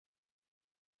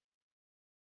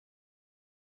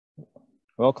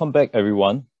Welcome back,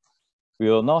 everyone. We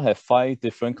will now have 5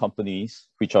 different companies,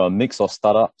 which are a mix of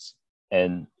startups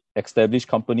and established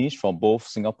companies from both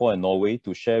Singapore and Norway,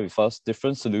 to share with us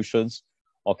different solutions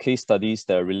or case studies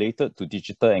that are related to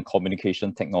digital and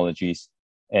communication technologies.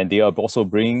 And they are also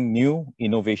bringing new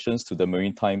innovations to the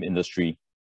maritime industry.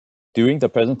 During the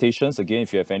presentations, again,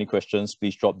 if you have any questions,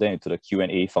 please drop them into the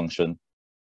Q&A function.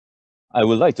 I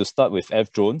would like to start with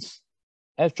F-Drones.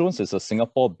 F-Drones is a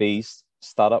Singapore-based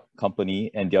startup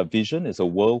company, and their vision is a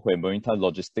world where maritime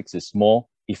logistics is more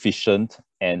efficient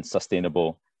and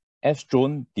sustainable.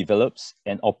 F-Drone develops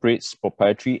and operates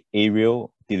proprietary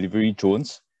aerial delivery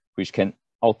drones, which can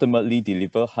ultimately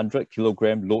deliver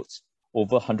 100-kilogram loads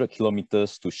over 100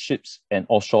 kilometers to ships and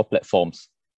offshore platforms.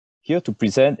 Here to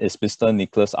present is Mr.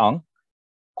 Nicholas Ang,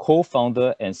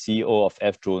 co-founder and CEO of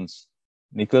F-Drones.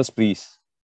 Nicholas, please.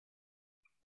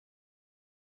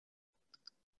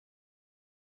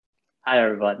 Hi,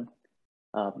 everyone.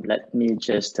 Let me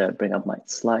just bring up my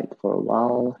slide for a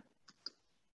while.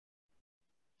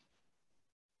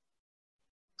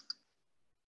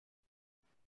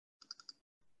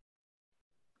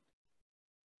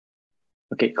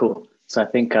 Okay, cool. So I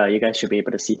think you guys should be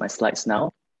able to see my slides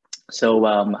now. So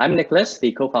I'm Nicholas,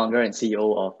 the co-founder and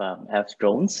CEO of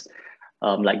F-Drones.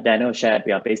 Like Daniel shared,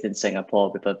 we are based in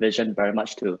Singapore with a vision very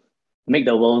much to make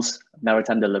the world's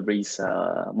maritime deliveries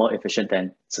more efficient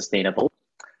and sustainable.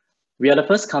 We are the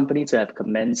first company to have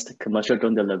commenced commercial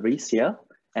drone deliveries here.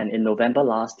 And in November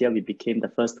last year, we became the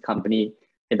first company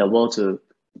in the world to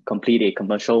complete a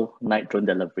commercial night drone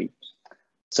delivery.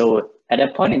 So at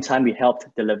that point in time, we helped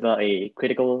deliver a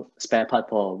critical spare part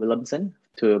for Wilhelmsen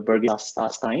to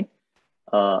Björn.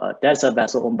 That's a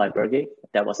vessel owned by Björn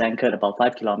that was anchored about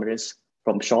 5 kilometers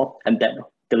from shore, and that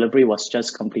delivery was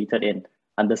just completed in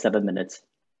under 7 minutes.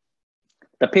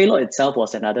 The payload itself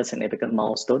was another significant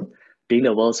milestone, being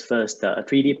the world's first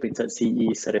 3D printed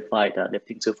CE certified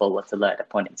lifting tool for water at that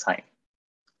point in time.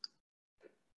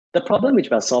 The problem which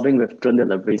we are solving with drone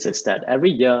deliveries is that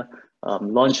every year,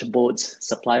 launch boats,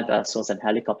 supply vessels, and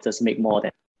helicopters make more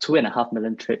than 2.5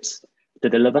 million trips to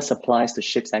deliver supplies to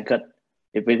ships anchored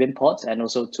within ports and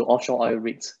also to offshore oil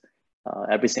rigs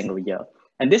every single year.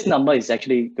 And this number is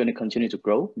actually going to continue to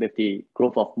grow with the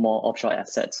growth of more offshore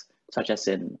assets, such as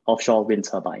in offshore wind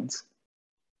turbines.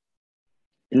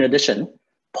 In addition,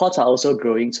 ports are also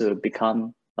growing to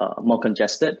become more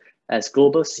congested as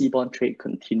global seaborne trade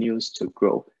continues to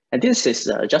grow. And this is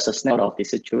just a snapshot of the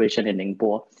situation in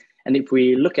Ningbo. And if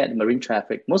we look at marine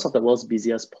traffic, most of the world's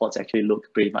busiest ports actually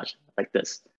look pretty much like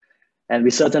this. And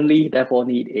we certainly therefore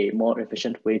need a more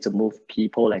efficient way to move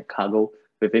people and cargo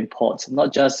within ports,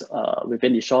 not just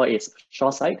within the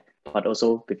shore side, but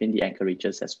also within the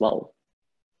anchorages as well.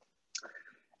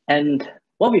 And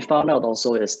what we found out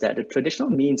also is that the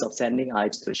traditional means of sending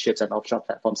items to ships and offshore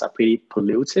platforms are pretty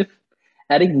pollutive,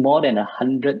 adding more than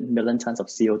 100 million tons of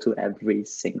CO2 every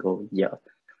single year.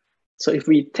 So if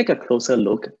we take a closer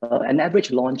look, an average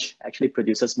launch actually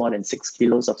produces more than 6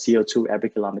 kilos of CO2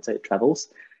 every kilometer it travels.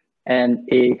 And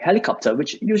a helicopter,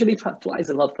 which usually flies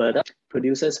a lot further,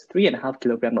 produces 3.5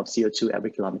 kilograms of CO2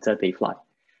 every kilometer they fly.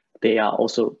 They are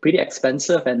also pretty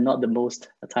expensive and not the most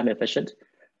time efficient.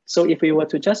 So if we were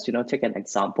to just take an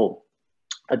example,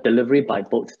 a delivery by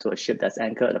boat to a ship that's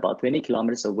anchored about 20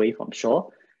 kilometers away from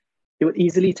shore, it would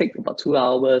easily take about 2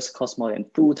 hours, cost more than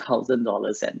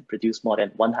 $2,000, and produce more than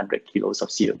 100 kilos of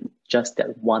CO2, just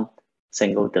that one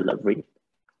single delivery.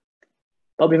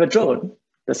 But with a drone,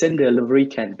 the same delivery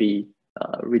can be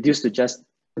reduced to just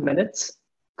 2 minutes,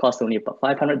 cost only about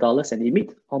 $500, and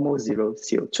emit almost zero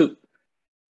CO2.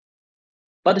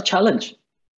 But the challenge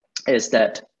is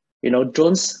that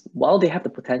drones, while they have the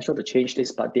potential to change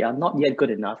this, but they are not yet good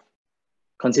enough,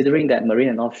 considering that marine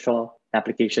and offshore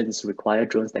applications require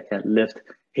drones that can lift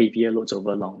heavier loads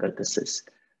over longer distances.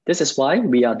 This is why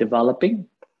we are developing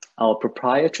our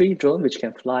proprietary drone, which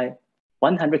can fly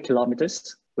 100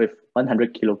 kilometers with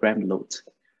 100 kilogram loads.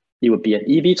 It would be an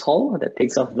eVTOL that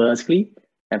takes off vertically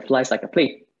and flies like a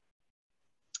plane.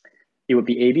 It would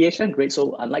be aviation grade,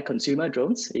 so unlike consumer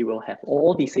drones, it will have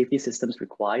all the safety systems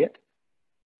required.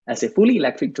 As a fully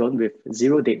electric drone with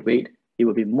zero dead weight, it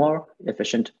will be more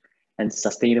efficient and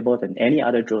sustainable than any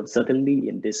other drone, certainly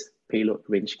in this payload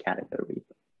range category.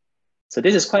 So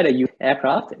this is quite a unique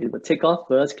aircraft. It will take off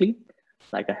vertically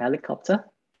like a helicopter.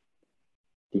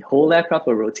 The whole aircraft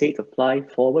will rotate to fly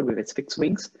forward with its fixed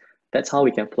wings. That's how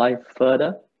we can fly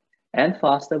further and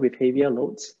faster with heavier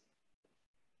loads.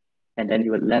 And then it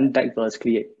will land back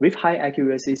vertically with high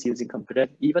accuracies using computer,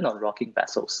 even on rocking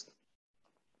vessels.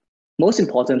 Most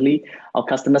importantly, our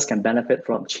customers can benefit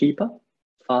from cheaper,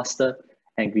 faster,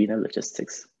 and greener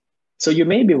logistics. So you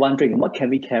may be wondering, what can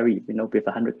we carry, with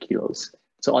 100 kilos?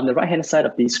 So on the right-hand side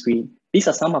of this screen, these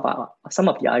are some of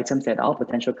the items that our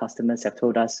potential customers have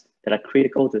told us that are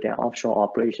critical to their offshore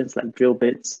operations, like drill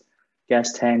bits,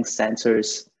 gas tanks,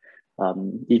 sensors,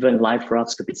 even live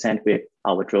rods to be sent with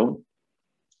our drone.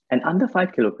 And under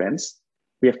 5 kilograms,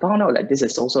 we have found out that this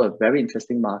is also a very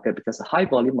interesting market because a high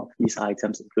volume of these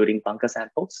items, including bunker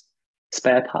samples,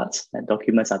 spare parts, and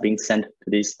documents are being sent to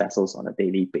these vessels on a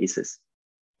daily basis.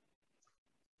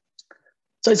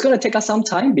 So it's going to take us some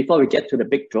time before we get to the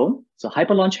big drone. So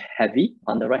Hyperlaunch Heavy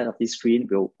on the right of this screen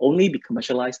will only be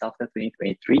commercialized after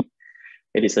 2023.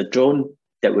 It is a drone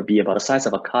that would be about the size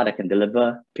of a car that can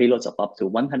deliver payloads of up to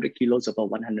 100 kilos over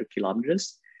 100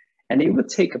 kilometers. And it would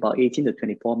take about 18 to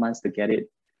 24 months to get it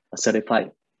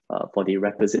certified for the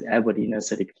requisite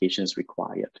airworthiness certifications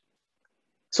required.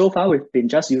 So far, we've been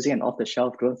just using an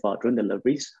off-the-shelf drone for our drone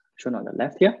deliveries, shown on the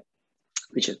left here,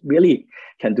 which really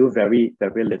can do very,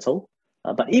 very little.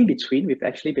 But in between, we've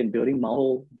actually been building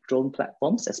multiple drone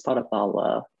platforms as part of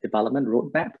our development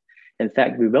roadmap. In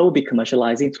fact, we will be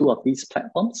commercializing 2 of these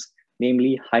platforms,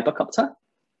 namely Hypercopter,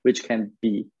 which can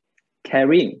be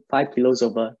carrying 5 kilos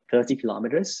over 30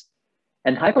 kilometers,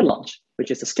 and Hyperlaunch, which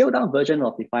is a scaled-down version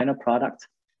of the final product,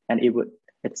 and it would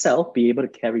itself be able to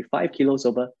carry 5 kilos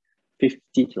over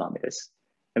 50 kilometers.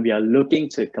 And we are looking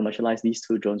to commercialize these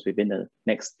 2 drones within the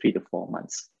next 3 to 4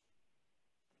 months.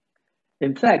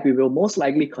 In fact, we will most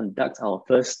likely conduct our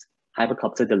first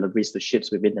Hypercopter deliveries to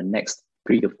ships within the next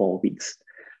 3 to 4 weeks.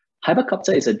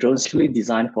 Hypercopter is a drone specially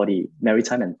designed for the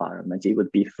maritime environment. It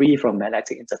would be free from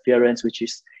magnetic interference, which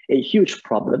is a huge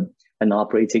problem when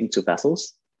operating 2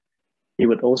 vessels. It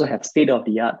would also have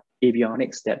state-of-the-art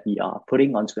avionics that we are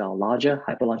putting onto our larger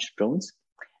Hyperlaunch drones.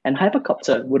 And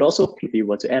Hypercopter would also, if we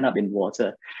were to end up in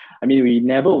water, I mean, we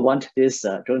never want this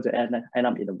drone to end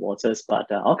up in the waters,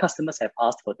 but our customers have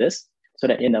asked for this, so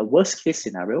that in a worst case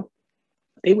scenario,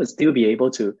 they would still be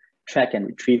able to track and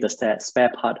retrieve the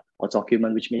spare part or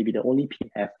document, which may be the only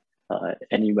PDF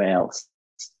anywhere else.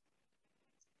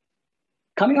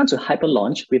 Coming on to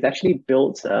Hyperlaunch, we've actually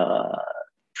built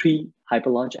 3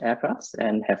 Hyperlaunch aircrafts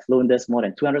and have flown this more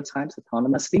than 200 times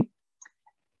autonomously.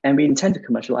 And we intend to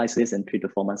commercialize this in 3 to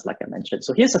 4 months, like I mentioned.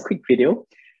 So here's a quick video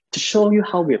to show you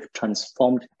how we've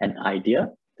transformed an idea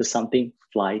to something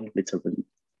flying literally.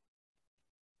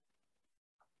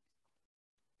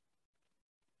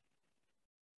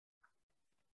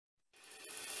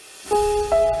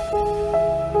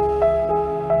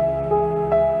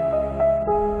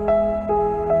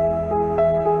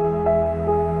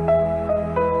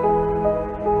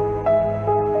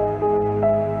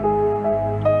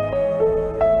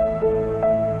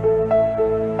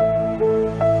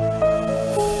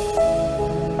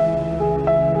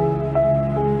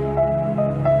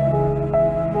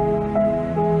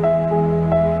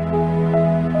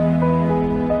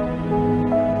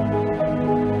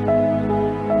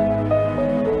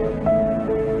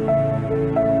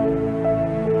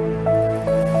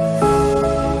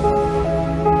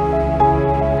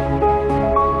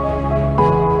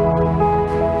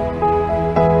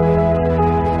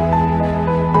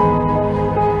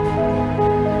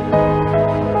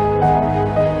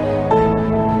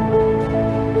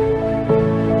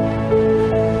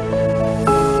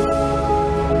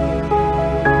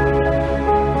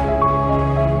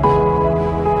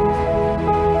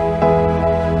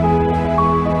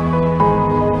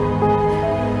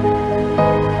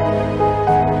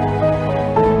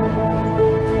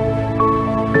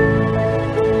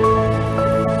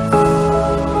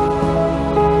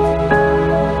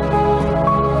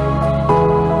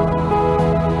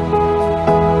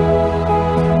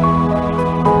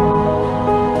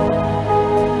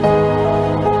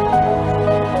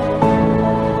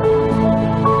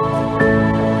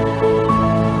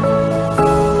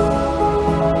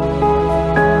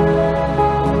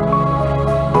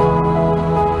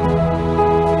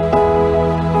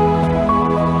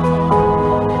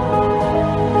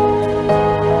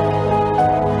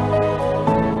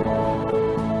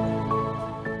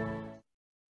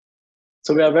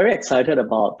 So we are very excited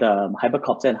about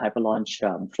Hypercopter and Hyperlaunch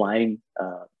flying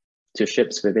to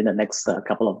ships within the next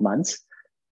couple of months.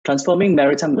 Transforming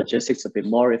maritime logistics to be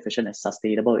more efficient and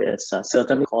sustainable is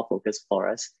certainly a core focus for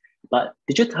us. But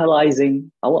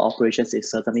digitalizing our operations is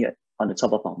certainly on the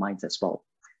top of our minds as well.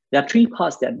 There are 3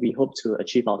 parts that we hope to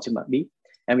achieve ultimately,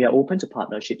 and we are open to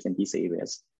partnerships in these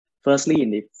areas. Firstly,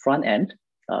 in the front end,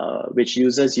 which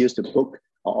users use to book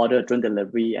or order drone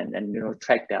delivery and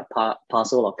track their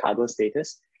parcel or cargo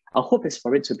status. Our hope is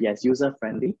for it to be as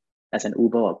user-friendly as an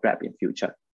Uber or Grab in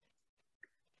future.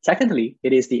 Secondly,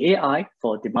 it is the AI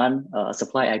for demand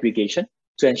supply aggregation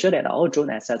to ensure that our drone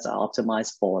assets are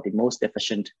optimized for the most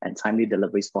efficient and timely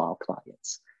deliveries for our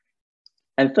clients.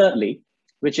 And thirdly,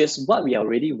 which is what we are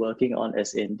already working on,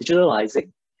 is in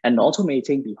digitalizing and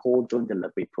automating the whole drone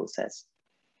delivery process.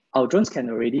 Our drones can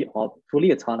already fully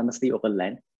autonomously over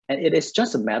land, and it is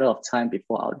just a matter of time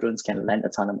before our drones can land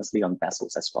autonomously on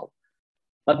vessels as well.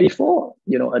 But before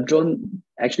a drone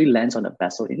actually lands on a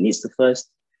vessel, it needs to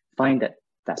first find that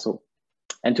vessel.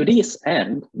 And to this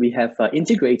end, we have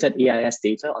integrated AIS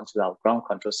data onto our ground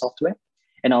control software,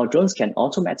 and our drones can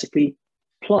automatically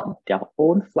plot their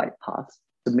own flight paths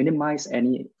to minimize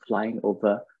any flying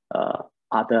over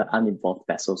other uninvolved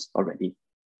vessels already.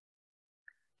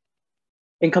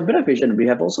 In computer vision, we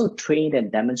have also trained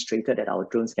and demonstrated that our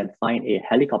drones can find a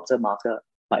helicopter marker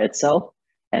by itself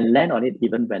and land on it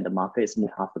even when the marker is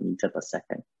moved 0.5 meter per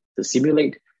second to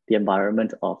simulate the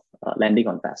environment of landing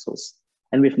on vessels.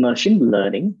 And with machine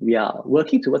learning, we are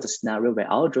working towards a scenario where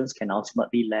our drones can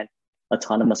ultimately land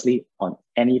autonomously on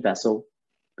any vessel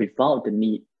without the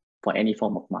need for any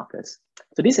form of markers.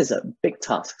 So this is a big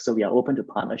task. So we are open to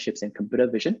partnerships in computer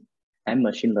vision and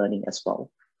machine learning as well.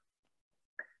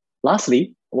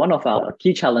 Lastly, one of our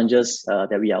key challenges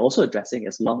that we are also addressing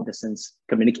is long distance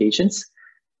communications.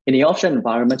 In the offshore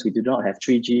environment, we do not have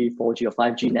 3G, 4G, or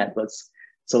 5G networks.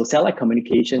 So satellite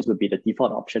communications would be the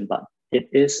default option, but it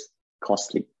is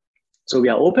costly. So we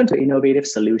are open to innovative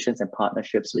solutions and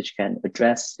partnerships which can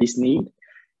address this need.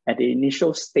 At the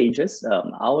initial stages,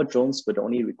 our drones would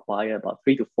only require about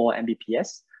 3 to 4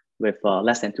 Mbps with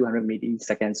less than 200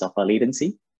 milliseconds of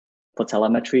latency for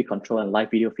telemetry, control, and live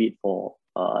video feed for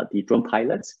the drone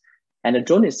pilots. And the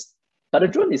drone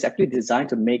is actually designed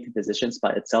to make decisions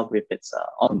by itself with its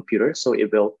own computer. So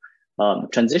it will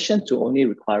transition to only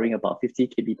requiring about 50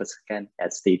 kb per second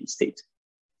at steady state.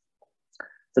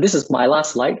 So this is my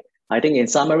last slide. I think in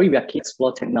summary, we are keen to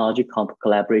explore technology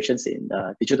collaborations in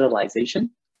digitalization,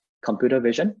 computer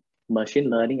vision, machine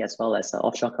learning, as well as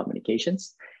offshore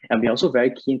communications. And we're also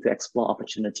very keen to explore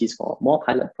opportunities for more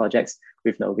pilot projects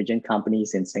with Norwegian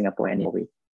companies in Singapore and Norway.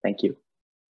 Thank you.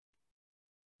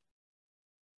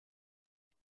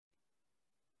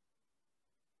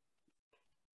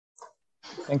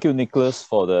 Thank you, Nicholas,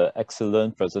 for the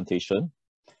excellent presentation.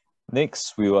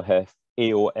 Next, we will have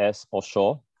AOS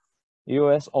Offshore.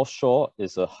 AOS Offshore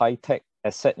is a high-tech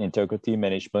asset integrity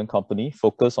management company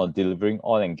focused on delivering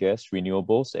oil and gas,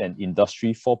 renewables, and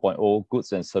Industry 4.0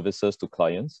 goods and services to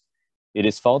clients. It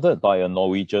is founded by a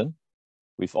Norwegian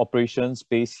with operations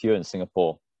based here in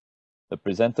Singapore. The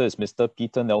presenter is Mr.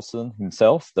 Peter Nilsen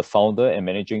himself, the founder and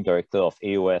managing director of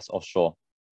AOS Offshore.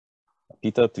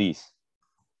 Peter, please.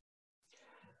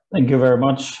 Thank you very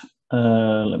much.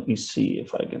 Let me see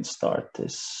if I can start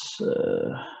this.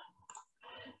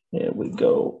 Here we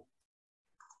go.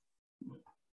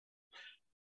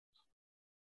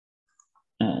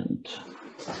 And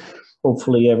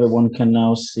hopefully everyone can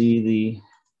now see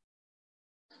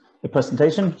the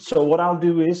presentation. So what I'll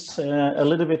do is a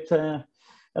little bit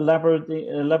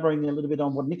elaborating a little bit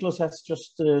on what Nicholas has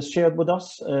just shared with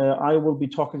us. I will be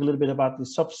talking a little bit about the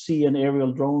subsea and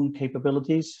aerial drone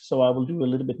capabilities. So I will do a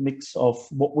little bit mix of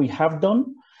what we have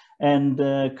done and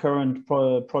current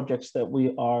projects that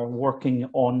we are working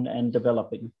on and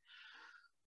developing.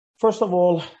 First of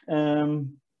all,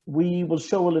 we will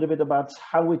show a little bit about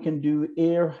how we can do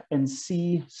air and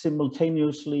sea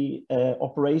simultaneously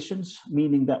operations,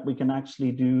 meaning that we can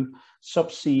actually do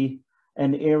subsea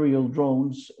and aerial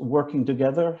drones working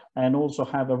together and also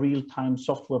have a real-time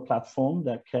software platform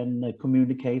that can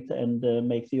communicate and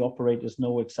make the operators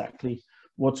know exactly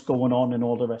what's going on and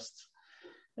all the rest.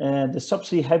 The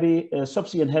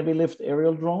subsea and heavy lift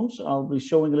aerial drones, I'll be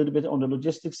showing a little bit on the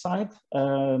logistics side.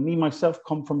 Me, myself,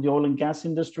 come from the oil and gas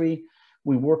industry.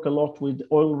 We work a lot with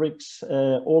oil rigs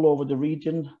all over the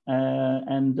region,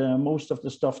 and most of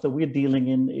the stuff that we're dealing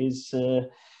in is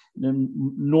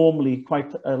normally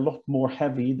quite a lot more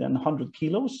heavy than 100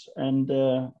 kilos. And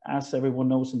as everyone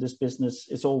knows in this business,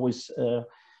 it's always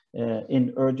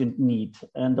in urgent need.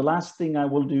 And the last thing I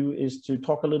will do is to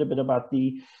talk a little bit about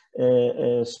the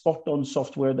spot-on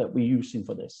software that we're using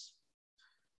for this.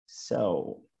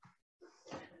 So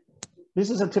this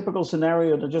is a typical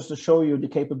scenario that just to show you the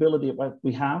capability of what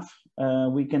we have.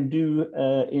 We can do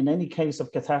in any case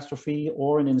of catastrophe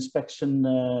or an inspection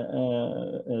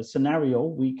scenario,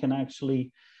 we can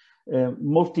actually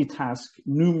multitask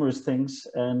numerous things,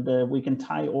 and we can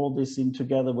tie all this in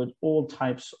together with all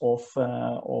types of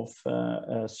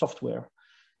software.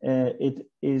 It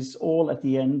is all at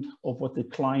the end of what the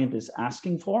client is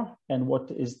asking for and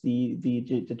what is the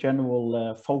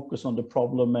general focus on the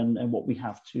problem and what we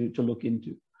have to look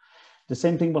into. The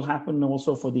same thing will happen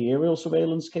also for the aerial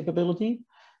surveillance capability.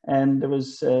 And there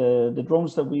is the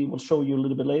drones that we will show you a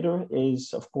little bit later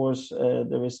is, of course,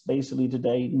 there is basically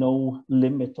today no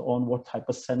limit on what type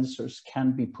of sensors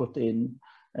can be put in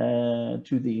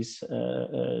to these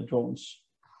drones.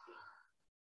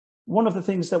 One of the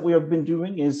things that we have been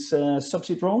doing is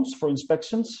subsea drones for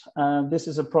inspections. This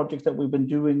is a project that we've been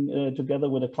doing together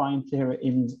with a client here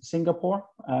in Singapore.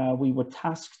 We were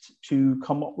tasked to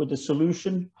come up with a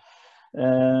solution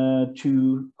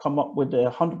to come up with a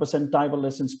 100%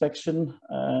 diverless inspection.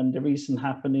 And the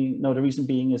reason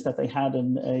being is that they had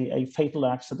a fatal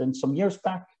accident some years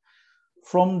back.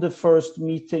 From the first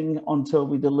meeting until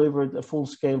we delivered a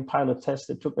full-scale pilot test,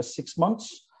 it took us 6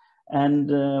 months. And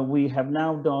we have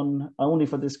now done, only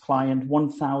for this client,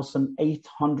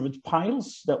 1,800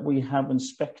 piles that we have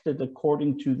inspected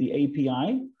according to the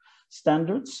API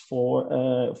standards for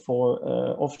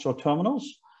offshore terminals.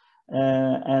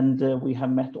 We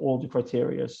have met all the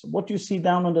criteria. What you see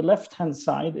down on the left-hand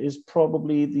side is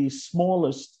probably the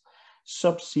smallest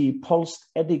subsea pulsed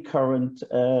eddy current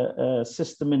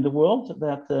system in the world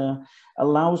that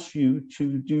allows you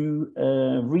to do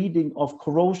reading of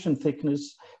corrosion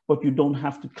thickness, but you don't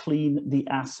have to clean the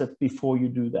asset before you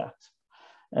do that.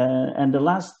 And the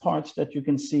last part that you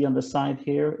can see on the side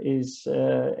here is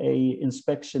a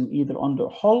inspection either under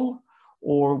hull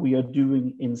or we are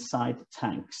doing inside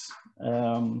tanks.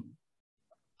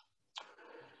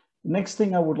 Next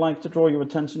thing I would like to draw your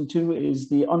attention to is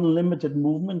the unlimited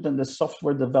movement and the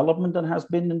software development that has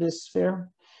been in this sphere.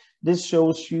 This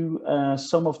shows you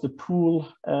some of the pool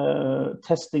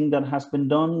testing that has been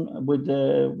done with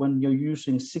when you're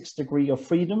using 6 degrees of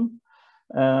freedom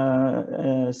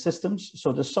systems.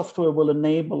 So the software will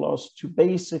enable us to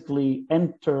basically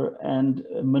enter and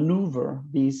maneuver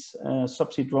these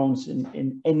subsea drones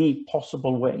in any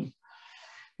possible way.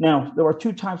 Now, there are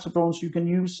 2 types of drones you can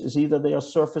use. Is either they are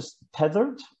surface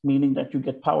tethered, meaning that you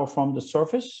get power from the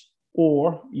surface,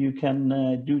 or you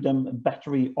can do them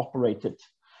battery operated.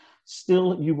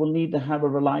 Still, you will need to have a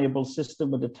reliable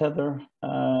system with a tether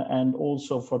and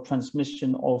also for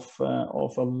transmission of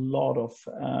a lot of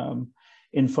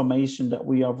information that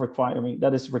we are requiring,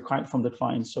 that is required from the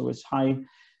client. So it's high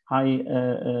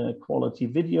quality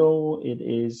video, it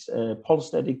is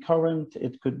pulsed eddy current,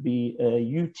 it could be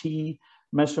UT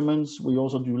measurements. We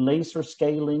also do laser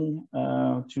scaling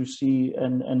to see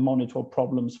and monitor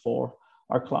problems for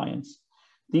our clients.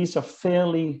 These are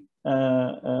fairly, I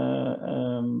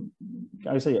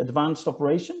say, advanced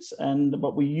operations,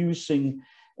 but we're using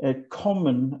a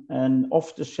common and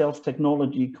off-the-shelf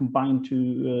technology combined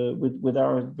to with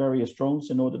our various drones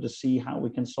in order to see how we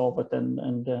can solve it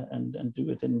and do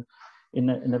it in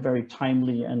a very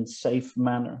timely and safe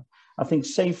manner. I think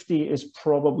safety is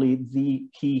probably the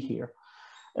key here.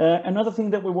 Another thing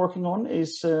that we're working on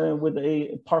is with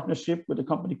a partnership with a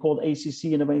company called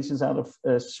ACC Innovations out of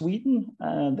Sweden.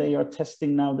 They are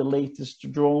testing now the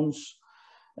latest drones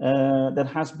that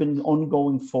has been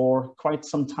ongoing for quite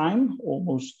some time,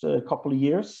 almost a couple of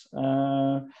years.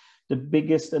 The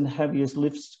biggest and heaviest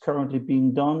lifts currently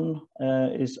being done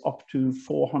is up to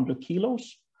 400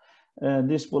 kilos.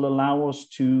 This will allow us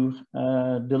to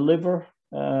deliver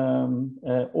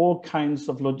all kinds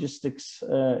of logistics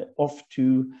off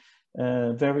to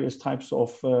various types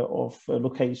of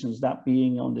locations, that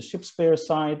being on the ship spare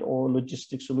side or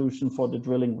logistic solution for the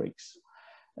drilling rigs.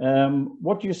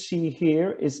 What you see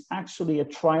here is actually a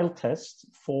trial test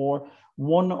for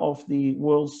one of the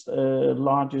world's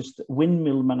largest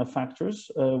windmill manufacturers.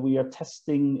 We are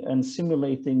testing and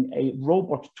simulating a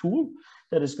robot tool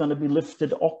that is going to be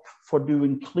lifted up for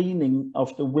doing cleaning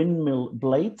of the windmill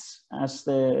blades, as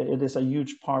it is a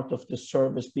huge part of the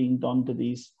service being done to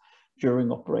these during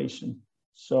operation.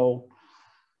 So,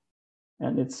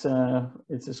 and it's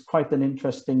quite an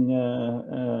interesting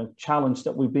challenge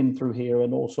that we've been through here,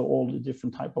 and also all the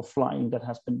different type of flying that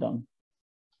has been done.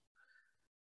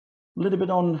 A little bit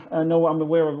on, I know I'm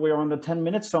aware of we're under 10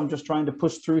 minutes, so I'm just trying to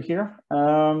push through here.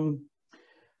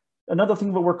 Another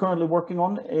thing that we're currently working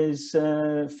on is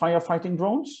firefighting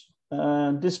drones.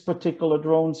 This particular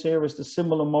drones here is the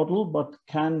similar model, but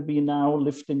can be now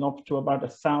lifting up to about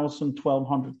 1,000,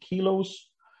 1,200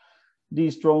 kilos.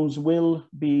 These drones will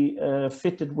be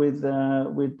fitted with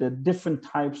the different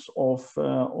types of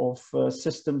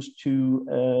systems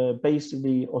to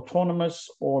basically autonomous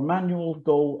or manual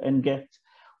go and get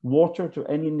water to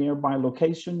any nearby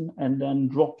location and then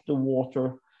drop the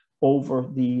water over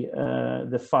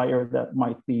the fire that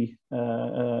might be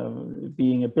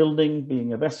being a building,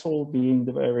 being a vessel, being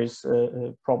the various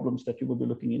problems that you will be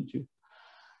looking into.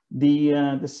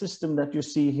 The system that you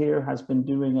see here has been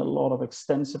doing a lot of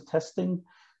extensive testing.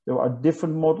 There are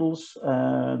different models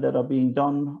that are being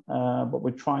done, but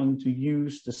we're trying to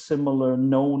use the similar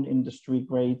known industry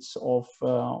grades of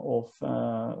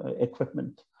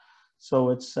equipment.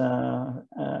 So it's,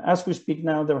 as we speak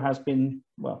now, there has been,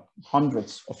 well,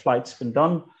 hundreds of flights been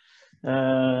done.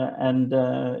 And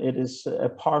it is a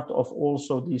part of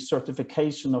also the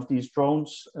certification of these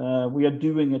drones. We are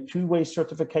doing a two-way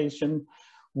certification.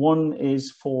 One is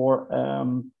for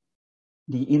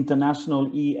the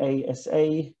international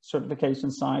EASA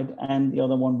certification side, and the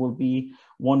other one will be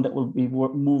one that will be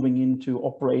moving into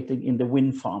operating in the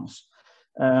wind farms.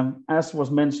 As was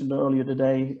mentioned earlier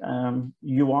today,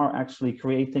 you are actually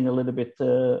creating a little bit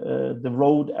the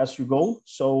road as you go.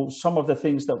 So some of the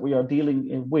things that we are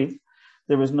dealing with,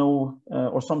 there is no,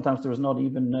 or sometimes there is not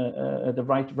even the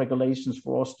right regulations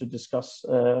for us to discuss,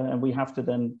 and we have to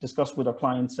then discuss with our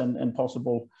clients and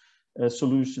possible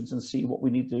solutions and see what we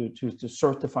need to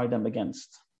certify them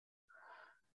against.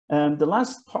 And the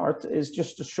last part is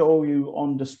just to show you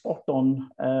on the spot on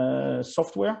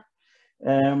software.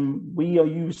 We are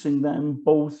using them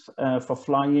both for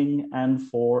flying and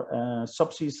for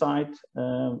subsea side.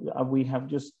 We have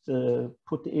just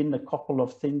put in a couple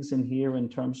of things in here in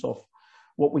terms of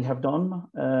what we have done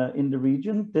in the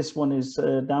region. This one is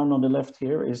down on the left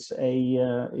here is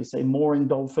a mooring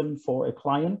dolphin for a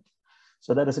client.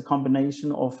 So that is a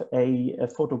combination of a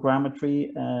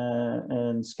photogrammetry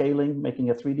and scaling,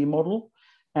 making a 3D model.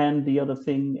 And the other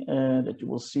thing that you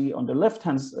will see on the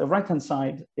right-hand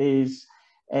side is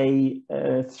a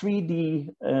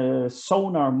 3D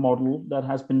sonar model that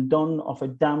has been done of a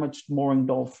damaged mooring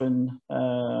dolphin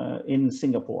in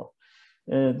Singapore.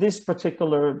 This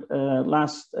particular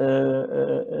last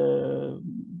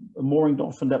mooring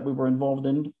dolphin that we were involved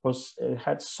in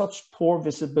had such poor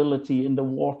visibility in the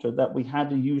water that we had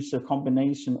to use a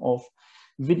combination of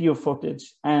video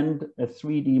footage and a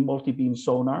 3D multi-beam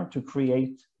sonar to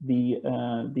create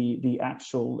the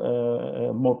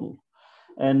actual model.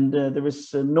 And there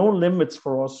is no limits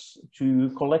for us to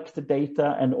collect the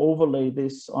data and overlay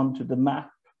this onto the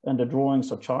map and the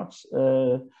drawings or charts.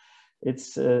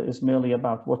 It's merely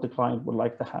about what the client would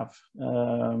like to have.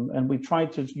 And we try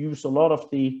to use a lot of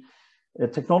the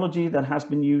technology that has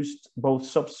been used, both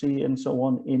subsea and so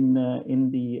on, in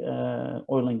the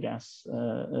oil and gas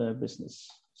business.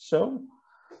 So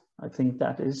I think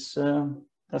that is,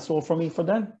 that's all from me for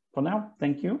now.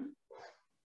 Thank you.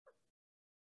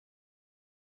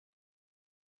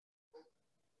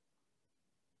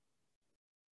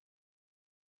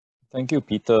 Thank you,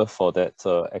 Peter, for that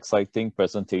exciting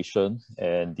presentation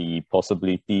and the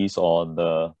possibilities on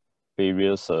the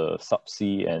various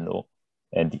subsea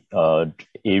and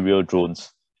aerial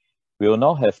drones. We will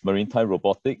now have Maritime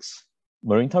Robotics.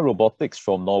 Maritime Robotics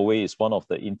from Norway is one of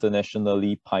the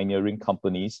internationally pioneering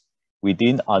companies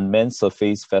within unmanned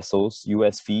surface vessels,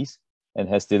 USVs, and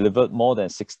has delivered more than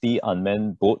 60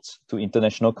 unmanned boats to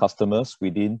international customers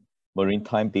within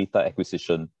maritime data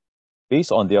acquisition.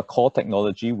 Based on their core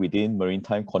technology within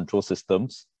maritime control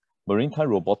systems, Maritime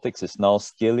Robotics is now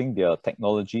scaling their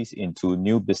technologies into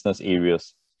new business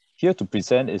areas. Here to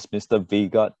present is Mr.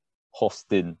 Vegard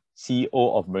Hovstein, CEO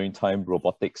of Maritime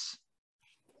Robotics.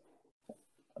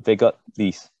 Vegard,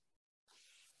 please.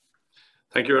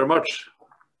 Thank you very much.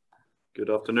 Good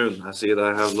afternoon. I see that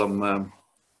I have some,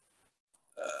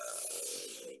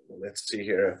 let's see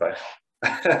here if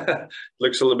I,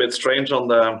 looks a little bit strange on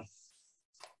the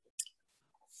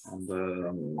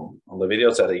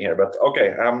video setting here, but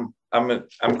okay,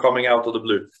 I'm coming out of the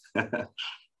blue.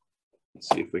 Let's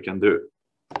see if we can do it.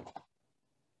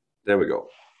 There we go.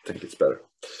 I think it's better.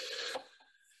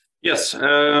 Yes.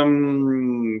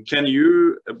 Can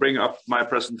you bring up my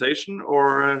presentation,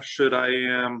 or should I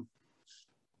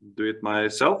do it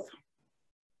myself?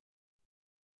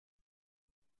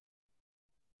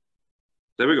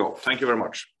 There we go. Thank you very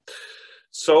much.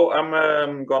 So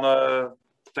I'm gonna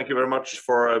thank you very much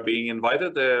for being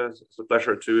invited. It's a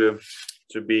pleasure to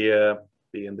be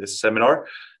in this seminar.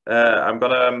 I'm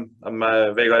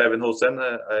Vegard Evjen Hovstein.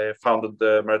 I founded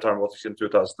Maritime Robotics in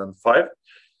 2005.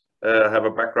 I have a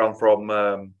background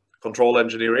from control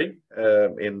engineering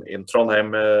in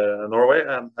Trondheim, Norway,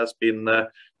 and has been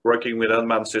working with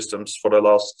unmanned systems for the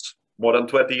last more than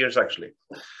 20 years, actually.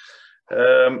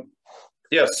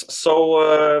 Yes,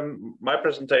 so my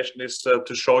presentation is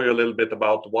to show you a little bit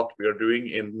about what we are doing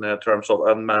in terms of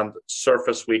unmanned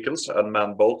surface vehicles,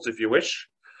 unmanned boats, if you wish,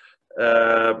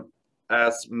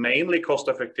 as mainly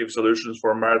cost-effective solutions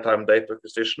for maritime data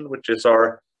acquisition, which is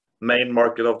our main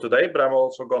market of today. But I'm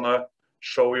also going to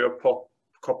show you a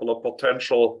couple of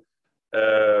potential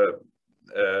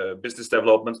business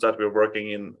developments that we're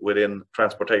working within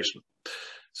transportation.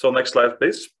 So next slide,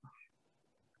 please.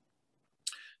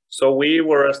 So we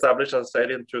were established, as I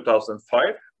said, in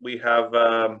 2005. We have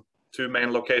 2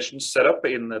 main locations set up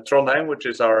in Trondheim, which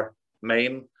is our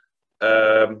main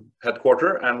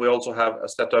headquarter, and we also have a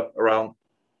setup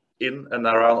in and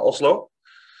around Oslo.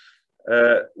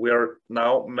 We are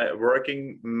now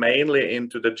working mainly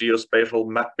into the geospatial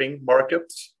mapping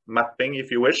market, mapping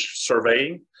if you wish,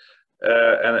 surveying,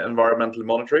 and environmental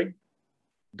monitoring,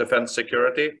 defense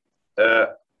security,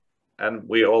 and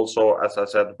we also, as I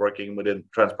said, working within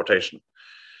transportation.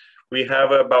 We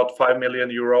have about 5 million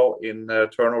euro in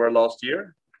turnover last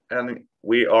year, and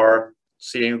we are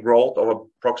seeing growth of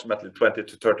approximately 20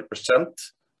 to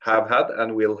 30%, have had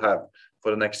and will have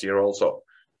for the next year also.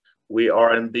 We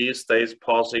are in these days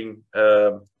passing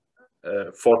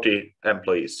 40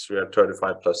 employees. We are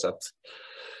 35 plus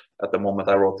at the moment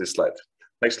I wrote this slide.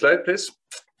 Next slide, please.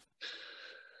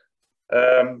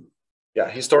 Yeah,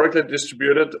 historically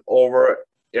distributed over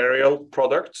aerial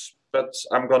products, but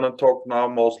I'm going to talk now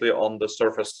mostly on the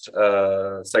surface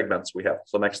segments we have.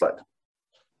 So next slide.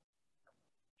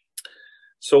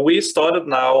 So we started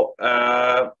now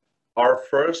our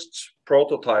first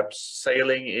prototypes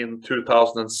sailing in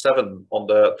 2007 on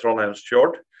the Trondheim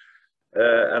fjord,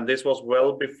 and this was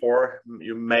well before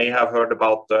you may have heard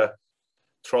about the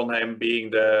Trondheim being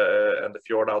and the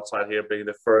fjord outside here being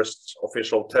the first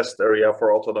official test area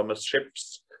for autonomous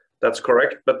ships. That's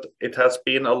correct, but it has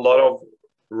been a lot of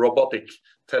robotic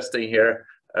testing here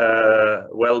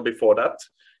well before that.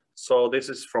 So this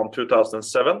is from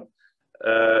 2007.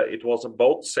 It was a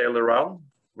boat sailed around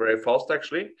very fast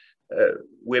actually,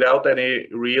 without any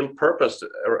real purpose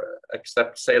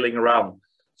except sailing around.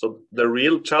 So the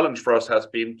real challenge for us has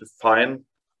been to find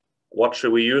what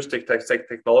should we use the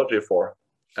technology for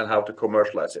and how to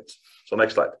commercialize it. So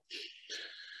next slide.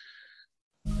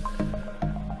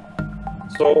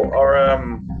 So our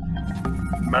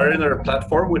Mariner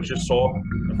platform, which you saw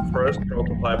the first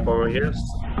prototype over here, is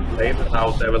later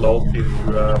now developed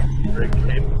into a very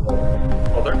capable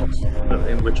product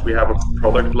in which we have a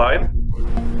product line.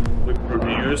 We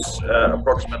produce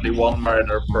approximately 1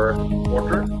 Mariner per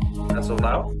quarter as of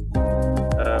now,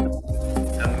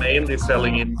 and mainly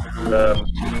selling it to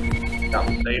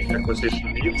data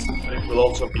acquisition needs. It will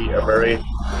also be a very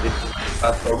interesting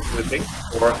platform, we think,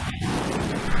 for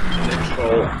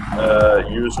initial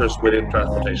users within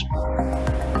transportation.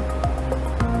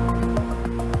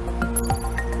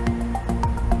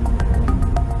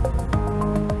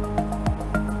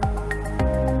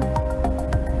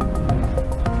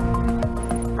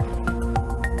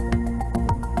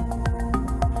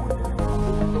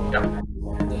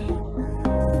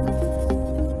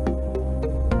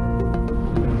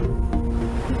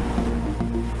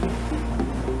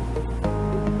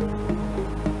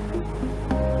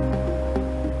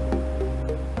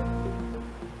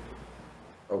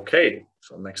 Okay,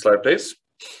 so next slide, please.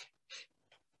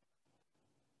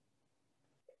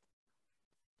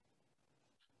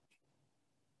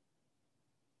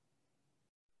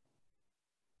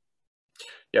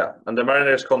 Yeah, and the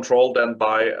Mariner is controlled then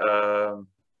by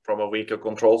from a vehicle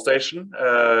control station,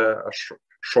 a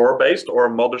shore-based or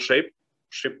mothership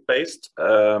ship-based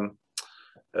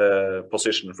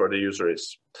position for the user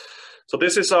is. So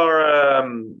this is our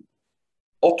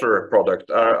Otter product,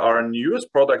 our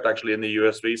newest product actually in the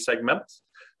USV segment,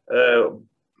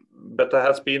 but there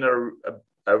has been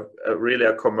really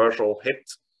a commercial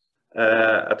hit.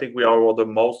 I think we are one of the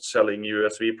most selling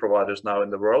USV providers now in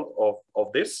the world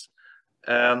of this,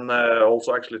 and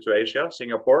also actually to Asia,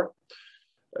 Singapore,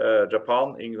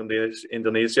 Japan,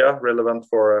 Indonesia, relevant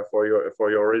for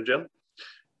your region.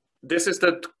 This is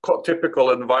the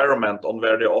typical environment on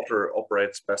where the Otter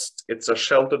operates best. It's a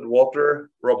sheltered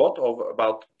water robot of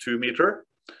about 2 meters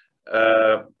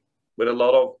with a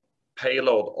lot of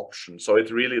payload options. So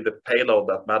it's really the payload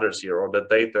that matters here, or the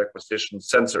data acquisition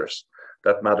sensors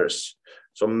that matters.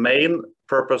 So main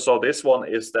purpose of this one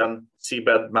is then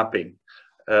seabed mapping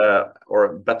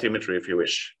or bathymetry if you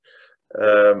wish.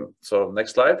 So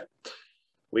next slide.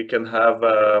 We can have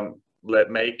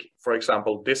make, for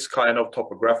example, this kind of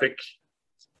topographic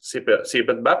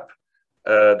seabed map.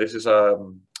 This is a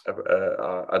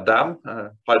dam,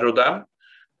 hydro dam,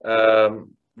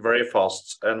 very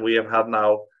fast, and we have had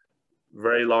now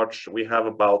very large. We have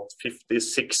about 50,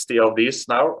 60 of these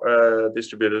now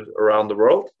distributed around the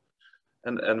world,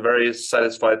 and very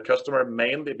satisfied customer,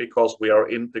 mainly because we are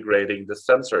integrating the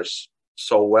sensors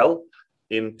so well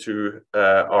into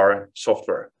our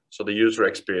software. So the user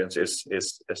experience is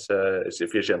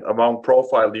efficient. Among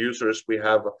profiled users, we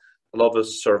have a lot of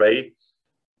survey,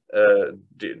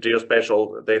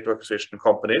 geospatial data acquisition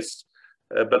companies,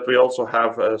 but we also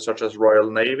have such as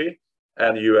Royal Navy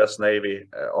and US Navy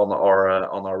on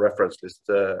our reference list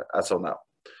as of now.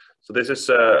 So this is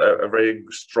a very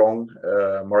strong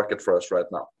market for us right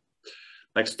now.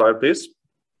 Next slide, please.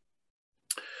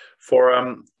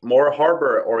 For more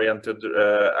harbor-oriented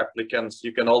applicants,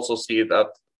 you can also see that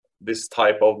this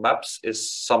type of maps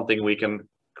is something we can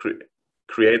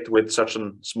create with such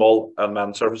a small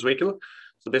unmanned surface vehicle.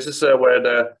 So this is where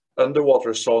the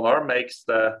underwater sonar makes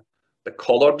the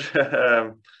colored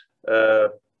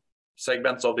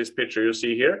segments of this picture you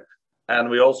see here. And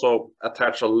we also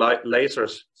attach a laser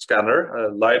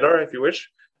scanner, LiDAR if you wish,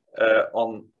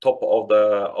 on top of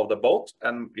the boat,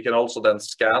 and we can also then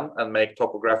scan and make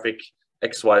topographic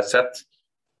XYZ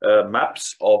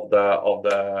maps of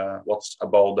the what's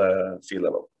above the sea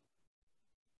level.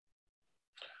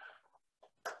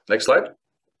 Next slide.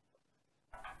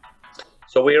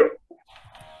 So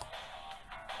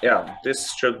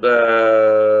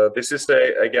this is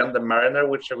again the Mariner,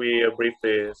 which we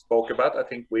briefly spoke about. I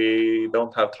think we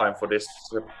don't have time for this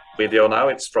video now.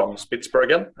 It's from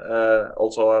Spitsbergen,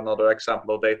 also another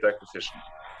example of data acquisition.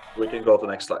 We can go to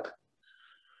the next slide.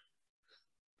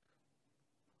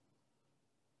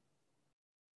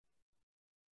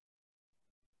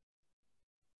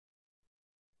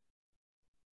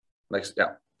 Next,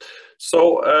 yeah.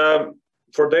 So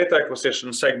for data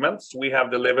acquisition segments, we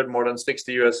have delivered more than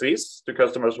 60 USVs to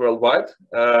customers worldwide.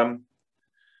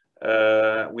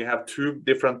 We have 2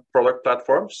 different product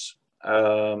platforms,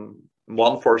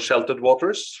 one for sheltered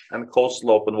waters and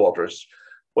coastal open waters.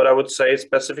 What I would say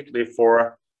specifically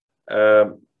for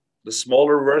the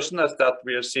smaller version is that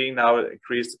we are seeing now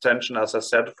increased attention, as I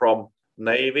said, from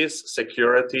navies,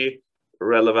 security,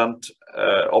 relevant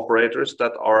operators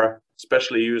that are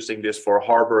especially using this for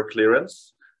harbor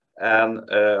clearance and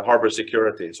harbor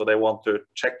security. So they want to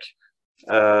check,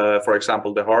 for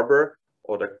example, the harbor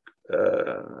or the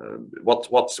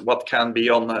what can be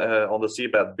on the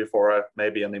seabed before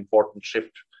maybe an important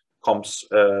ship comes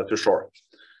to shore.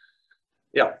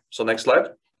 Yeah. So next slide.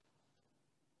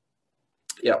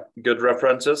 Yeah, good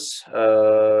references.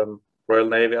 Royal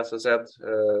Navy, as I said.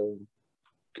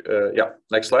 Yeah.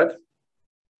 Next slide.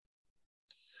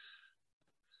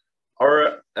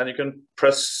 And you can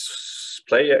press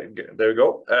play. There we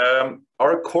go.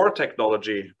 Our core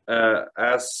technology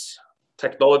as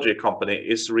technology company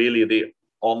is really the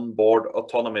onboard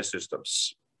autonomy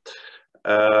systems.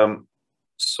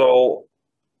 So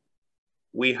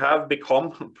we have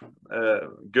become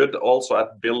good also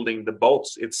at building the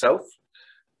boats itself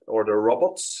or the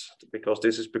robots, because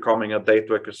this is becoming a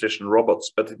data acquisition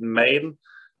robots. But the main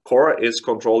core is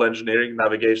control engineering,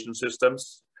 navigation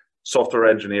systems, software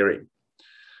engineering.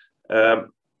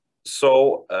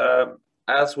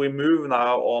 As we move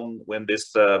now on when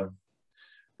this,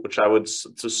 which I would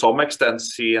to some extent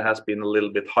see has been a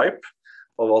little bit hype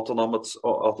of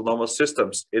autonomous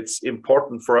systems, it's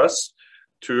important for us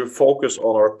to focus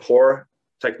on our core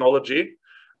technology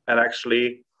and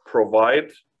actually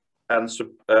provide and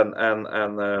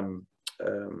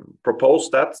propose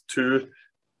that to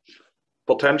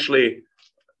potentially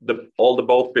all the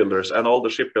boat builders and all the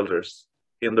shipbuilders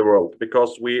in the world,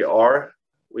 because we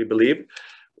believe,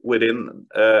 within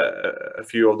a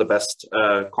few of the best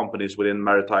companies within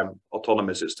maritime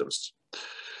autonomy systems.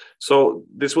 So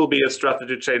this will be a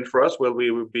strategy change for us, where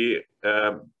we will be,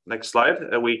 next slide,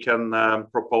 we can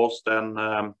propose then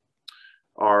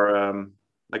our,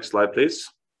 next slide please,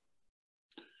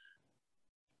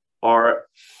 or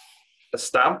a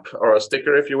stamp or a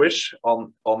sticker, if you wish,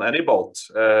 on any boat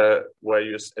where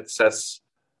it says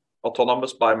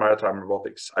autonomous by Maritime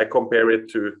Robotics. I compare it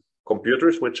to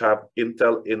computers which have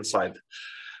Intel inside.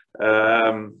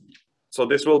 So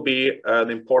this will be an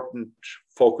important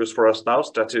focus for us now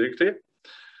strategically.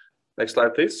 Next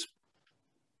slide, please.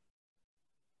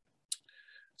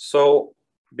 So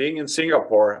being in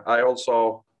Singapore, I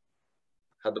also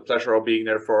had the pleasure of being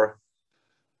there for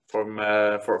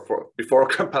before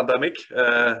pandemic.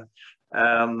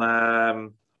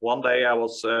 One day I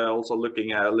was also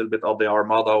looking a little bit of the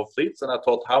armada of fleets, and I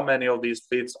thought, how many of these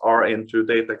fleets are into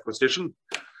data acquisition,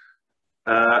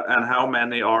 and how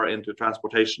many are into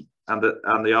transportation? And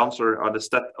the answer,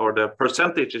 or the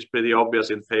percentage, is pretty obvious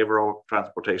in favor of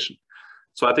transportation.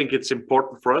 So I think it's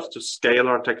important for us to scale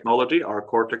our technology, our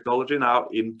core technology, now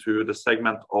into the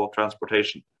segment of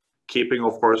transportation, keeping,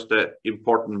 of course, the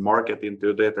important market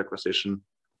into data acquisition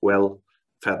well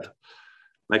fed.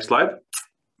 Next slide.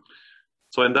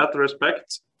 So in that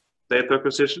respect, data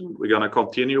acquisition, we're going to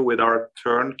continue with our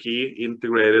turnkey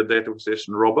integrated data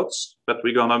acquisition robots, but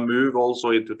we're going to move also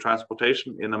into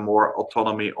transportation in a more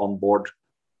autonomy on board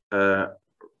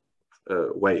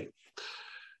way.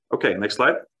 Okay, next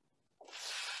slide.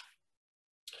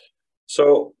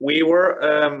 So we were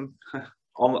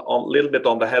on a little bit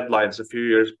on the headlines a few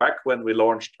years back when we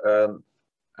launched a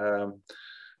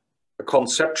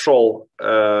conceptual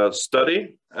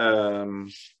study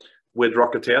with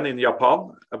Rakuten in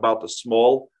Japan about a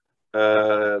small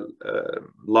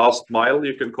last mile,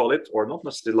 you can call it, or not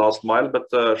necessarily last mile, but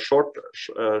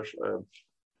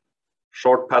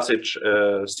short passage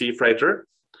sea freighter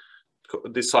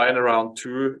designed around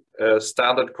two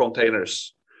standard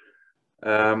containers.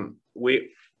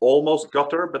 We almost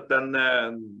got her, but then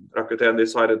Rakuten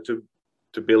decided to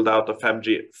build out a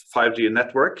 5G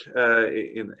network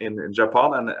in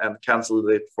Japan and canceled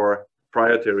it for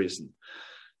priority reason.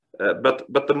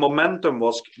 But the momentum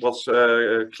was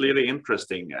clearly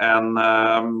interesting, and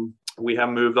we have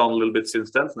moved on a little bit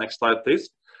since then. Next slide, please.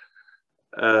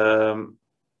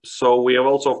 So we have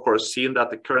also, of course, seen that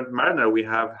the current Mariner we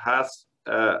have has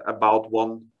about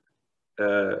 1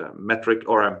 metric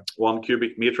or 1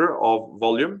 cubic meter of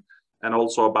volume, and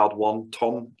also about 1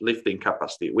 ton lifting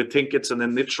capacity. We think it's an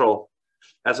initial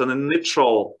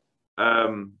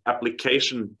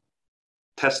application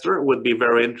tester would be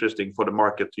very interesting for the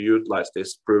market to utilize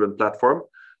this proven platform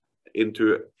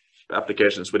into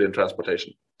applications within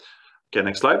transportation. Okay,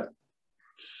 next slide.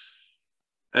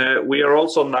 We are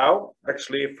also now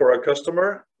actually for a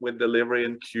customer with delivery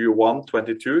in Q1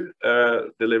 22,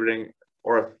 delivering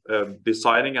or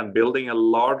designing and building a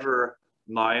larger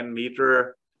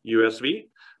 9-meter USV,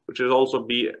 which will also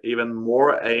be even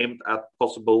more aimed at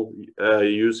possible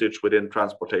usage within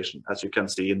transportation, as you can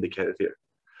see indicated here.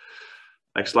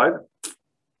 Next slide.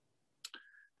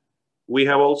 We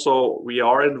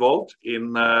are involved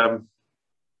in, I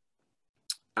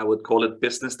would call it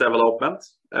business development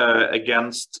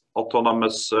against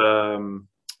autonomous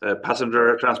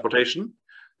passenger transportation.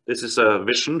 This is a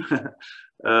vision,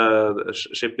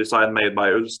 ship design made by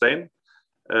Hovstein.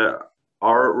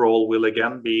 Our role will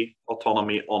again be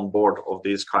autonomy on board of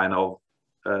these kind of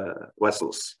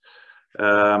vessels.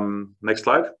 Next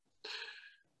slide.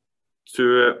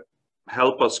 To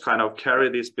help us kind of carry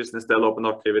these business development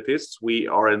activities, we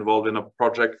are involved in a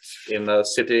project in a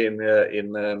city in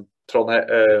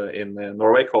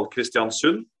Norway called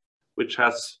Kristiansund, which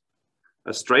has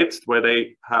a strait where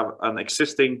they have an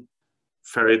existing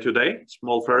ferry today,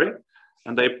 small ferry,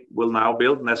 and they will now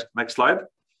build, next slide,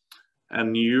 a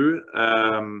new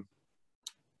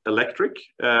electric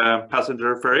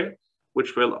passenger ferry,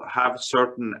 which will have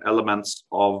certain elements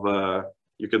of,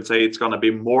 you can say it's going to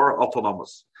be more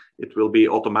autonomous. It will be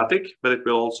automatic, but it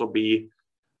will also be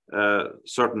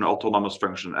certain autonomous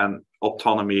function and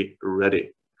autonomy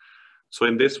ready. So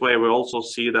in this way, we also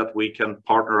see that we can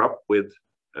partner up with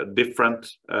different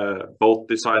boat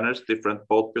designers, different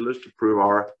boat builders to prove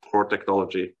our core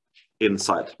technology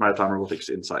inside, maritime robotics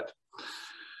inside.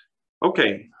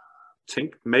 Okay, I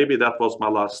think maybe that was my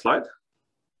last slide.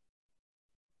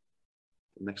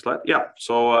 Next slide. Yeah,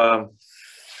 so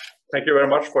thank you very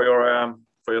much for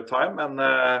your time, and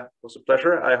it was a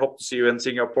pleasure. I hope to see you in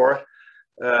Singapore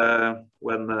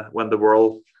when the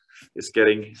world is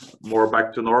getting more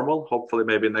back to normal, hopefully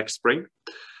maybe next spring.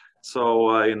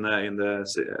 So in the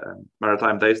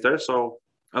Maritime days there. So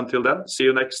until then, see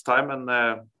you next time, and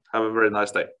have a very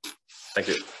nice day. Thank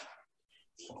you.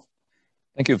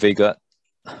 Thank you, Vegard.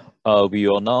 We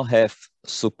will now have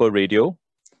Super Radio.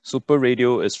 Super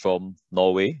Radio is from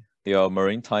Norway. They are a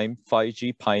maritime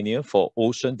 5G pioneer for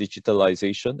ocean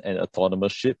digitalization and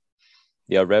autonomous ship.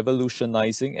 They are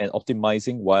revolutionizing and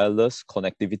optimizing wireless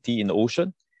connectivity in the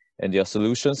ocean, and their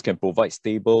solutions can provide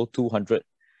stable 200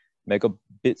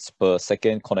 megabits per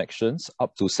second connections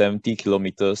up to 70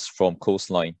 kilometers from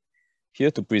coastline.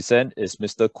 Here to present is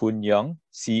Mr. Kun Yang,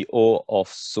 CEO of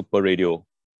Super Radio.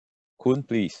 Kun,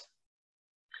 please.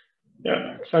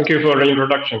 Yeah, thank you for the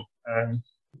introduction.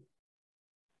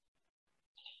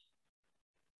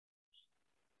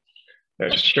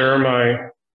 Let's share my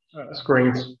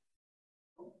screens.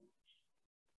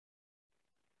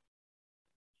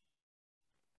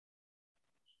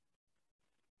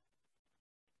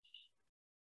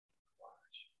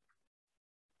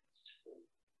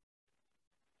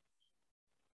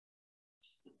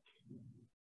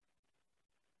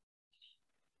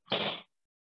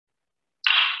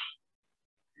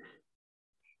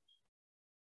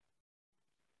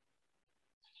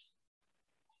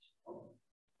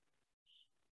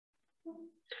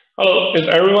 Hello, is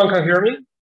everyone can hear me?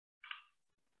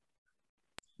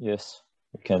 Yes,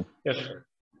 we can. Yes.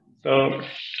 So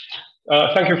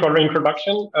thank you for the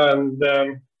introduction, and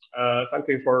thank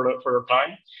you for your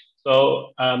time.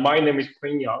 So my name is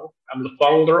Kun Yang. I'm the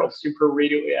founder of Super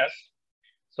Radio AS.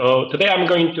 So today I'm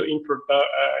going to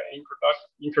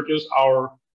introduce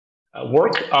our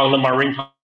work on the marine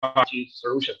 5G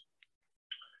solution.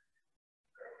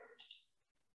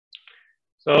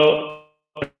 So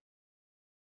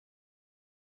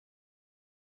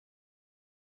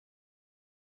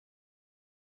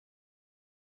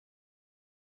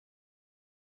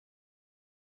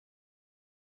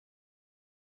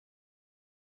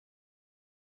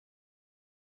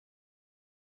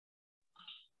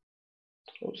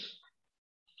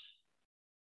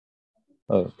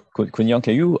Kun Young,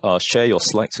 can you share your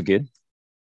slides again?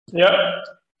 Yeah,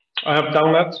 I have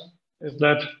done that. Is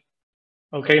that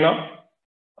okay now?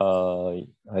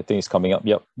 I think it's coming up.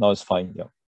 Yep, now it's fine. Yep,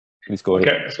 please go ahead.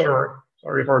 Okay,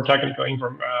 sorry for technical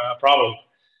problem.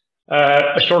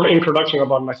 A short introduction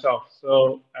about myself.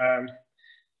 So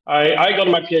I got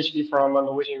my PhD from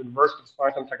Norwegian University of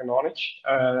Science and Technology.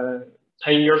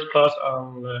 10 years plus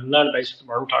on land-based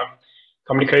maritime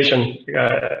communication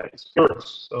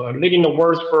experience. So I'm leading the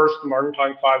world's first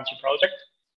maritime 5G project,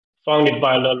 funded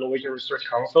by the Norwegian Research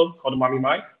Council called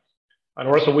Maritime. And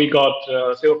also we got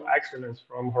Seal of Excellence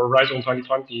from Horizon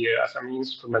 2020 SME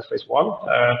Instrument Phase 1,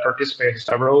 participated in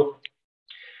several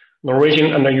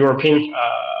Norwegian and European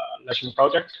national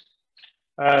projects.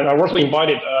 And I was also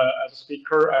invited as a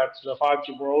speaker at the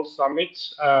 5G World Summit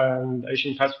and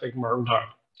Asian Pacific Maritime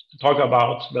to talk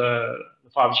about the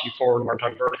 5G for the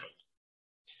maritime vertical.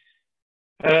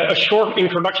 A short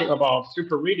introduction about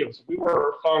Super Radios. We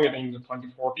were founded in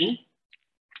 2014,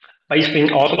 based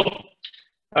in Oslo.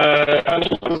 And in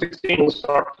 2016, we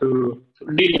started to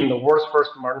lead in the world's first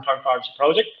maritime 5G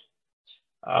project,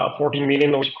 14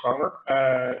 million Norwegian kroner.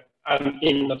 And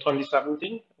in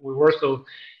 2017,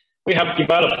 we have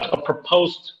developed a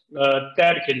proposed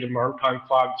dedicated maritime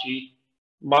 5G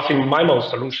massive MIMO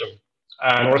solution,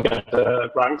 and also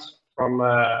got grants from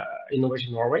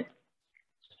Innovasjon Norge.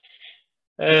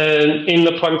 And in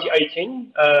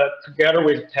 2018, together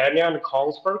with Tanya and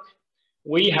Kongsberg,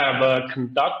 we have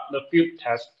conducted the field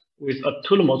test with a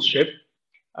autonomous ship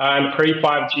and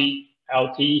pre-5G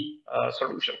LTE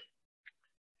solution.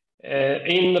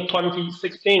 In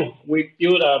 2016, we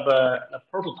built up a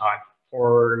prototype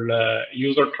for the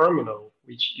user terminal,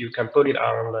 which you can put it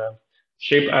on the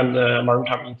ship and the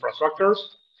maritime infrastructures.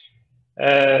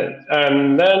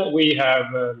 And then we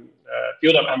have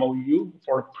built up MOU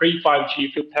for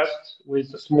pre-5G field tests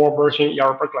with a small version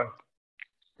ER Berkeley,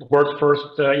 the world's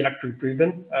first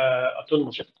electric-driven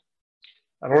autonomous ship,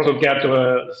 and also get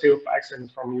the Seal of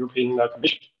Excellence from European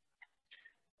Commission.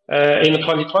 In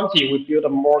 2020, we built a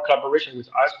more collaboration with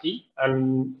ISP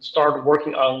and started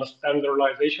working on the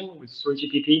standardization with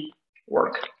 3GPP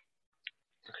work.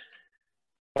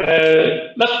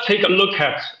 Let's take a look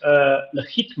at the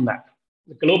heat map,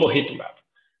 the global heat map.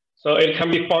 So it can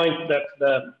be found that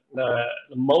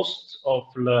the most of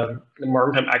the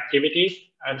maritime activities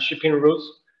and shipping routes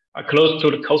are close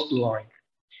to the coastline.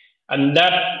 And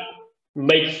that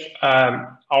makes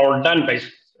our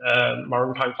land-based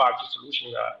maritime 5G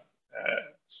solution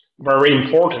very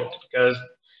important, because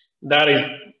that is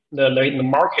the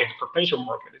market, potential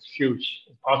market is huge.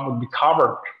 It's possible to be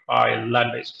covered by a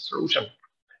land-based solution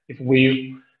if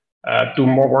we do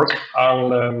more work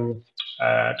on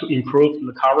to improve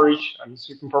the coverage and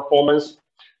system performance.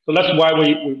 So that's why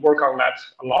we work on that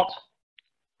a lot.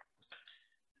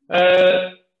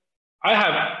 I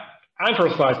have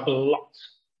emphasized a lot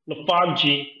the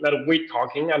 5G that we're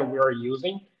talking and we are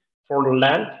using for the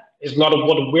land is not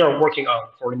what we are working on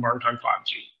for the maritime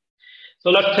 5G.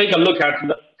 So let's take a look at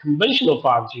the conventional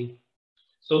 5G.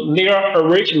 So they are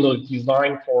originally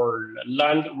designed for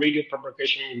land radio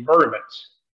propagation environments,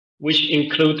 which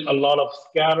include a lot of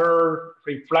scatter,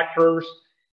 reflectors,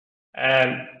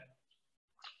 and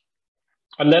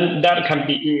then that can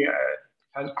be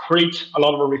can create a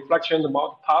lot of reflection, the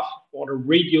multipath for the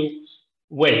radio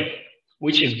wave,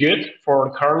 which is good for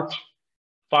the current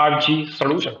 5G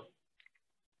solution.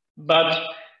 But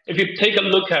if you take a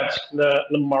look at the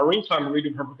maritime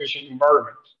radio propagation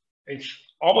environment, it's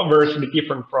obviously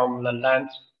different from the land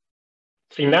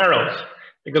scenarios,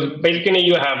 because basically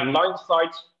you have line of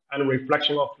sight and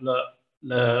reflection of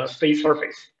the sea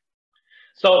surface.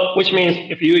 So, which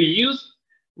means if you use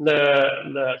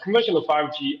the conventional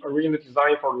 5G originally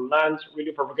designed for land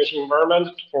radio propagation environment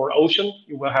for ocean,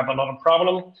 you will have a lot of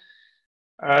problem.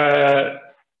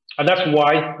 And that's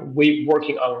why we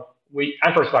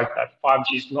emphasize that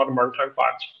 5G is not a maritime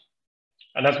 5G.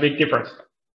 And that's a big difference.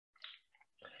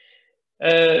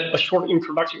 A short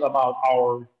introduction about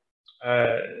our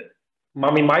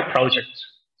Maritime project.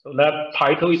 So that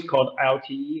title is called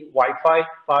LTE Wi-Fi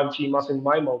 5G Massive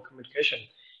MIMO Communication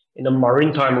in the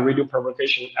maritime radio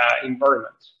propagation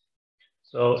environment.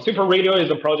 So Super Radio is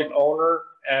the project owner,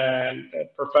 and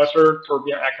Professor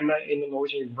Torbjörn Ackerman in the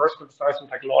Norwegian University of Science and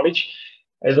Technology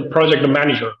is a project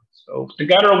manager. So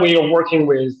together we are working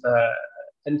with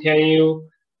NTNU,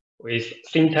 with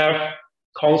SINTEF,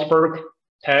 Kongsberg,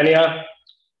 Tania,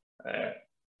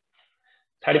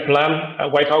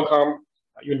 Tadiplan, Whitehall,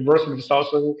 University of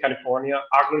Southern California,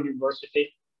 Agner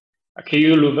University,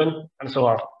 KU Leuven, and so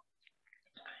on.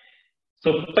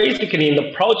 So basically, in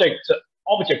the project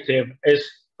objective is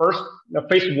first, the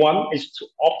phase one is to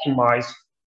optimize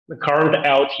the current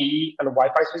LTE and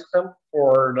Wi-Fi system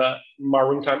for the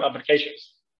maritime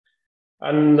applications.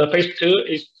 And the phase two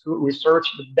is to research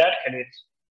the dedicated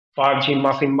 5G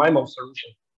massive MIMO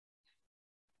solution.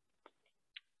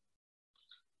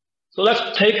 So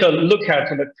let's take a look at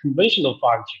the conventional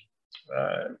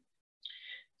 5G.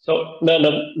 So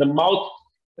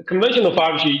the conventional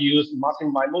 5G use massive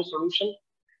MIMO solution,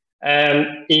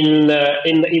 and in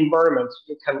the environment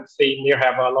you can see you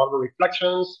have a lot of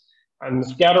reflections and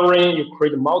scattering. You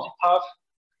create a multipath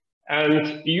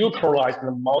and utilize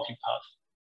the multipath,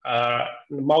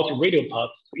 the multi-radio path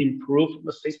to improve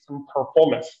the system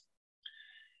performance.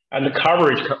 And the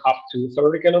coverage up to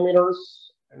 30 kilometers.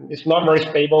 And it's not very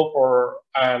stable for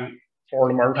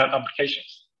the maritime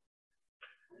applications.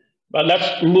 But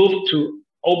let's move to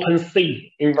open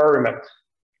sea environment.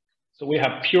 So we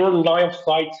have pure line of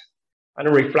sight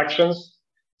and reflections.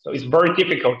 So it's very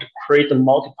difficult to create a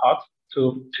multipath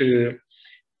to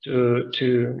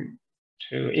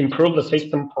improve the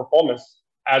system performance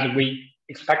as we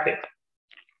expected.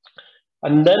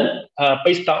 And then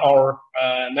based on our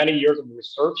many years of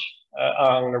research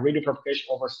on the radio propagation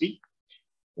over sea,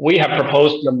 we have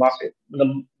proposed the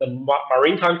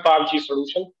maritime 5G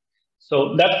solution.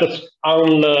 So that's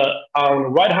on the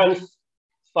right-hand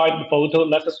side of the photo,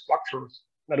 that's the structures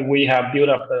that we have built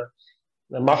up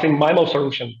the massive MIMO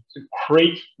solution to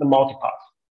create the multipath,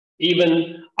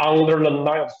 even under the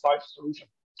line of sight solution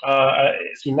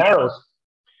scenarios.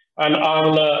 And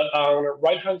on the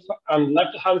right-hand and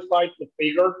left-hand side, the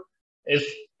figure is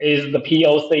the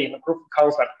POC, the proof of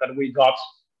concept that we got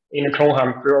in the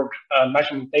Trondheim field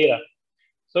measurement data.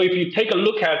 So if you take a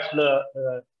look at the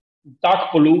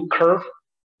dark blue curve,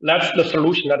 that's the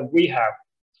solution that we have.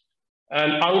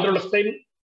 And under the same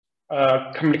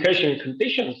communication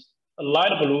conditions, the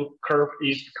light blue curve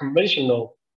is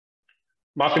conventional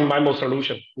massive MIMO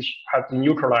solution, which has been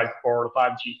neutralized for the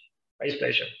 5G base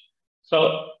station.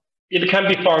 So it can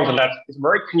be found that it's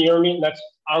very clearly that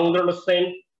under the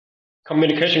same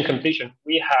communication condition,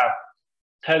 we have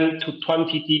 10 to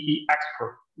 20 dB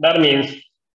extra. That means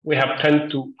we have 10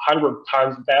 to 100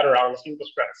 times better on the single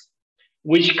strands,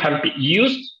 which can be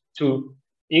used to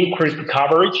increase the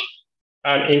coverage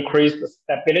and increase the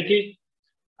stability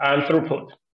and throughput.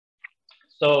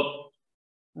 So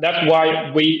that's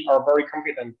why we are very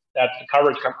confident that the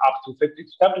coverage can up to 50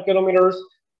 to 70 kilometers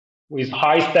with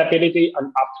high stability and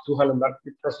up to 200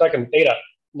 megabit per second data.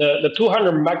 The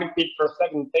 200 megabit per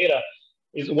second data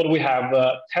is what we have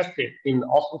tested in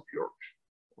Oslo field,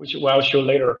 which I'll show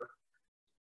later.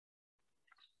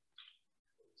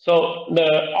 So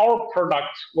our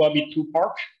product will be two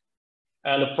parts.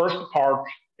 And the first part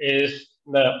is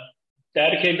the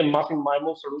dedicated massive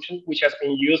MIMO solution, which has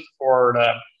been used for the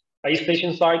base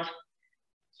station side.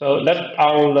 So that's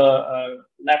on the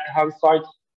left-hand side.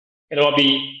 It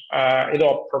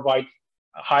will provide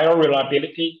higher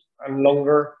reliability and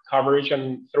longer coverage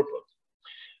and throughput.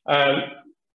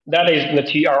 That is the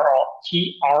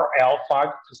TRL 5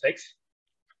 to 6.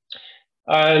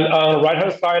 And on the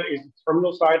right-hand side is the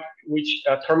terminal side, which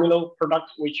terminal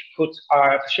product which puts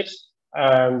ships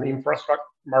and infrastructure,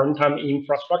 maritime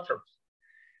infrastructure,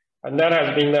 and that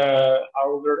has been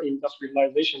under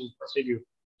industrialization procedure.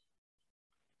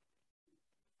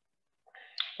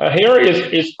 Here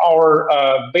is our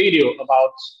video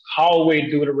about how we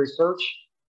do the research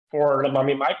for the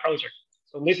MAMI project.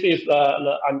 So this is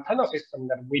the antenna system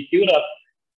that we built up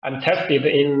and tested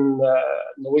in the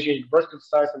Norwegian University of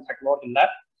Science and Technology lab.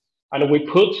 And we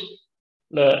put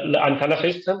the antenna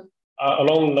system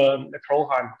along the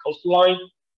Trondheim coastline,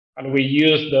 and we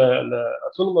use the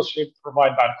autonomous ship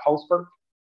provided by Kongsberg.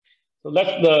 So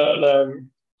that's the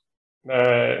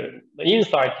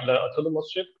inside the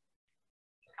autonomous ship.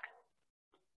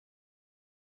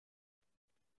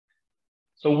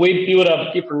 So we build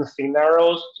up different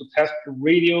scenarios to test the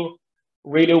radio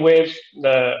waves,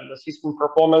 the system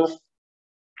performance,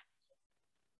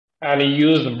 and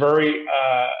use very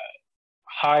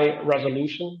high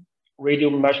resolution radio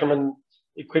measurement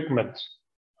equipment.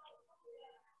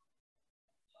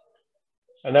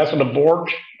 And that's on the board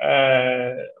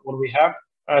what we have,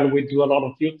 and we do a lot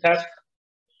of field tests,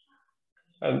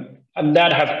 and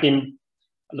that has been,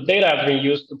 the data has been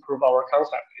used to prove our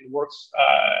concept. It works.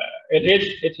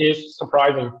 It is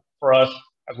surprising for us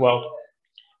as well,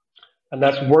 and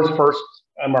that's world's first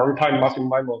maritime massive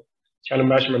MIMO channel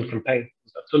measurement campaign.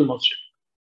 It's a autonomous ship.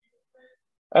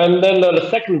 And then the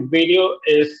second video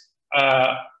is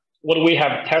what we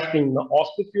have tested in the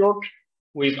Oslo fjord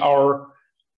with our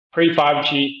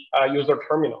pre-5G user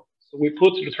terminal. So we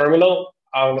put the terminal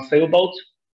on the sailboat.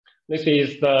 This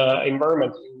is the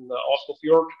environment in the Oslo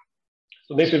fjord.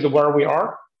 So this is where we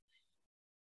are.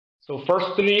 So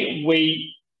firstly,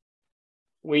 we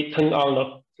turn on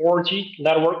the 4G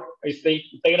network. I say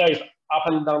data is up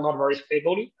and down, not very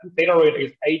stably, and data rate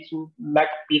is 18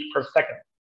 megabit per second.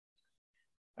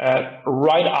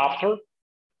 Right after,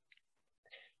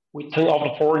 we turn off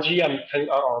the 4G and turn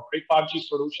on our pre-5G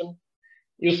solution.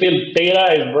 You see the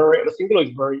data is the signal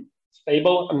is very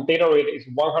stable, and data rate is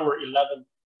 111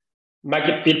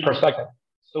 megabit per second.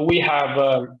 So we have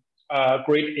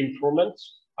great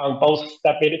improvements on both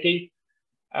stability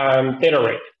and data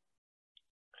rate.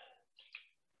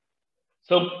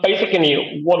 So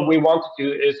basically, what we want to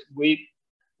do is we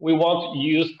want to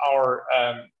use our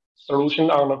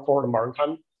solution for the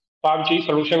maritime 5G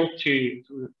solution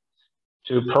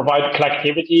to provide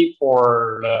connectivity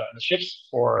for the ships,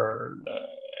 for the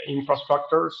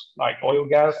infrastructures like oil,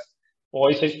 gas,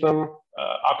 oil system,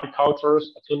 agriculture,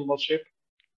 autonomous ship,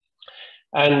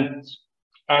 and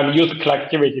use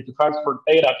connectivity to transfer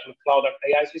data to the cloud and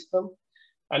AI system,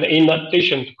 and in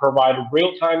addition to provide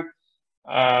real-time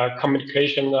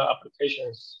communication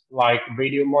applications like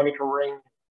video monitoring,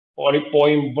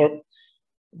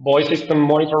 buoy system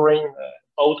monitoring,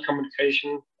 boat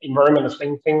communication, environment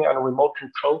sensing, and remote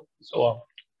control, and so on.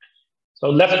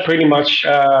 So that's pretty much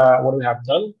what we have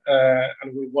done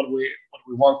and what we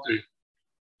want to do.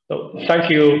 So thank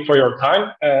you for your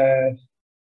time,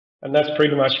 and that's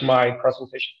pretty much my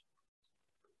presentation.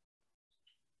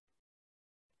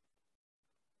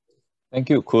 Thank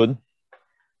you, Kun.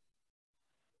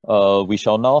 We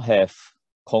shall now have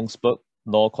Kongsberg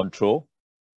Norcontrol.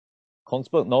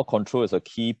 Kongsberg Norcontrol is a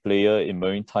key player in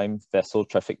maritime vessel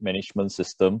traffic management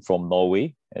system from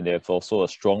Norway, and they have also a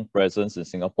strong presence in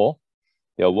Singapore.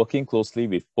 They are working closely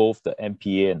with both the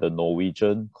MPA and the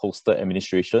Norwegian Coastal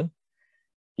Administration.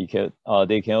 They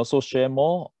can also share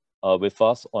more with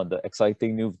us on the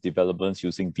exciting new developments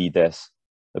using VDES.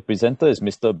 The presenter is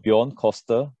Mr. Björn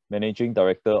Koster, Managing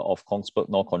Director of Kongsberg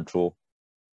Norcontrol.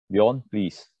 Björn,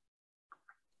 please.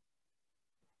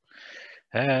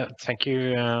 Thank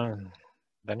you,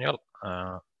 Daniel.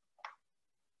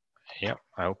 Yeah,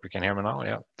 I hope you can hear me now.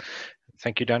 Yeah,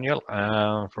 thank you, Daniel,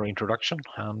 for introduction.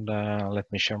 And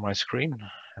let me share my screen.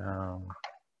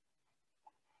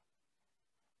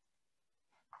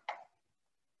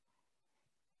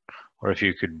 Or if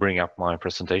you could bring up my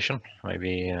presentation,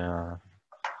 maybe it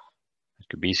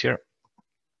could be easier.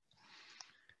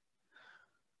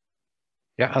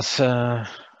 Yeah,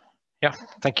 yeah,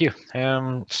 thank you.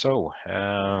 The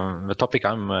topic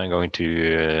I'm going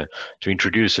to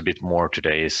introduce a bit more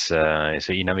today is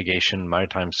e-navigation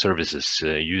maritime services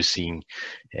using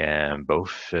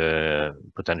both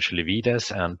potentially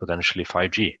VDES and potentially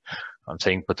 5G. I'm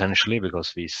saying potentially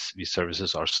because these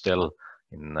services are still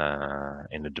in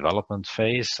the development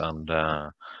phase and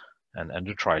the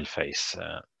trial phase.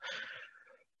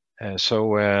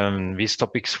 These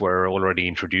topics were already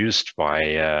introduced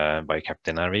by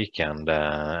Captain Ervik and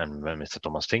Mr.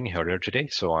 Thomas Ting earlier today.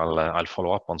 So I'll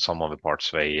follow up on some of the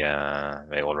parts they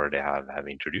already have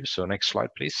introduced. So next slide,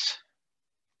 please.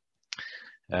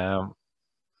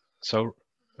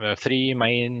 Three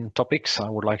main topics I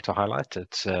would like to highlight.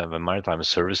 It's the maritime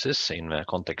services in the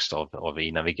context of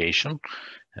e-navigation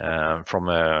from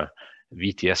a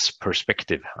VTS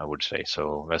perspective, I would say,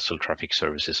 so vessel traffic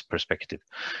services perspective.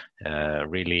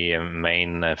 Really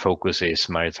main focus is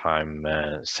maritime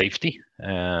safety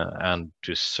and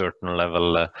to a certain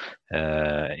level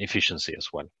efficiency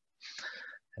as well.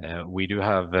 We do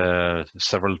have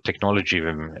several technology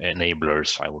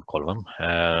enablers, I would call them.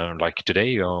 Like today,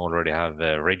 you already have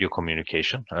radio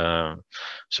communication.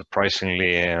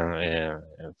 Surprisingly,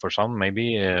 for some,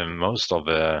 maybe most of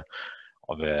the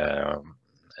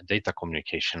data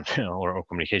communication or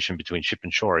communication between ship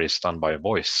and shore is done by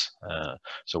voice.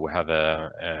 So we have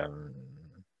a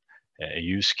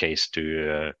use case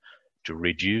to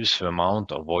reduce the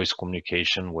amount of voice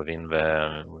communication within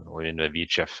the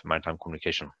VHF maritime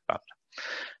communication band.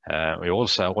 We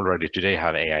also already today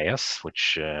have AIS,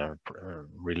 which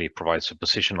really provides a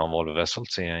position on all the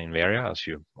vessels in the area, as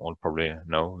you all probably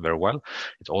know very well.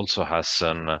 It also has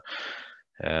an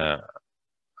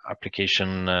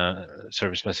application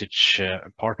service message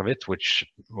part of it,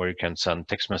 where you can send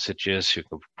text messages, you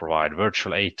can provide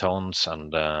virtual ATONs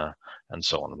and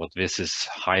so on. But this is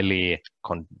highly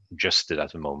congested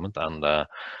at the moment, and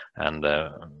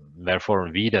therefore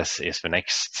VDES is the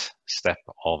next step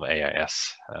of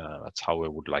AIS. That's how we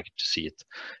would like to see it.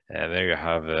 There you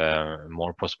have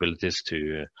more possibilities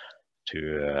to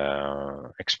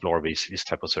explore these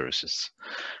type of services.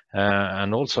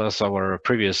 And also, as our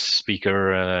previous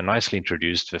speaker nicely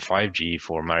introduced, the 5G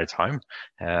for maritime,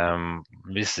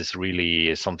 this is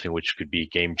really something which could be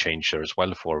a game changer as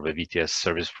well for the VTS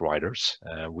service providers.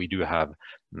 We do have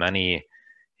many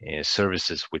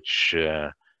services which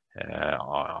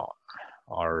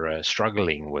are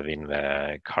struggling within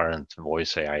the current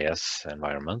voice AIS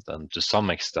environment, and to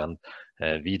some extent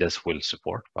VDES will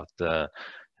support, but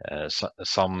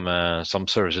some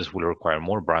services will require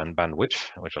more bandwidth,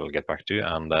 which I'll get back to,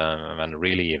 and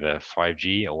really the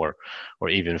 5G or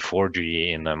even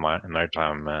 4G in a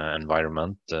maritime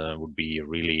environment would be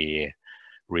really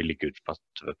good. But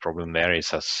the problem there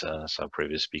is, as our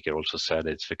previous speaker also said,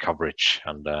 it's the coverage,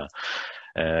 and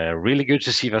really good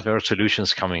to see that there are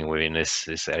solutions coming within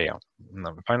this area.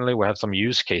 Finally, we have some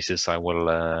use cases I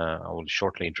will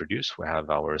shortly introduce. We have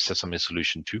our Sesame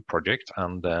Solution 2 project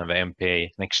and the MPA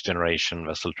Next Generation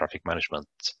Vessel Traffic Management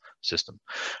System.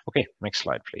 Okay, next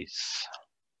slide, please.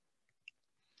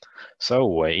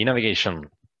 So e-navigation,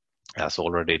 as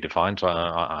already defined, so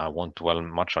I won't dwell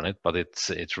much on it, but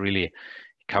it's really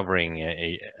covering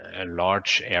a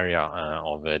large area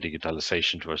of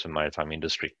digitalization towards the maritime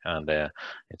industry, and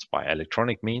it's by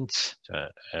electronic means,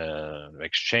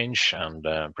 exchange and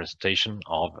presentation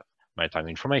of maritime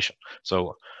information.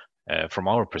 So from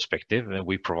our perspective,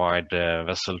 we provide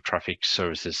vessel traffic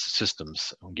services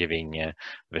systems, giving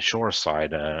the shore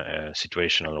side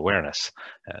situational awareness.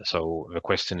 So the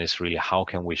question is really, how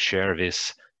can we share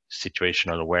this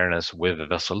situational awareness with the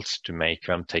vessels to make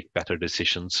them take better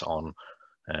decisions on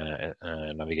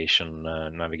navigation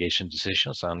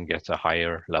decisions and get a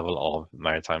higher level of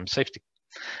maritime safety.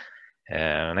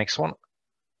 Next one.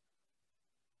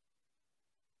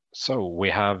 So we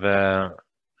have we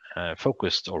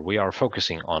are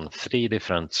focusing on 3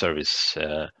 different service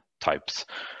types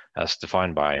as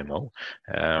defined by IMO.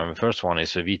 The first one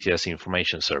is the VTS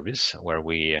information service, where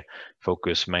we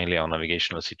focus mainly on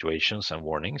navigational situations and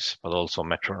warnings, but also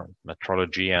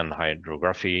metrology and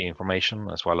hydrography information,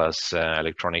 as well as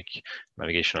electronic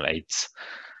navigational aids.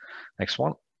 Next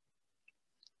one.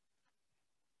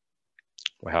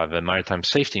 We have maritime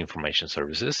safety information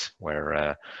services,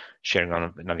 where sharing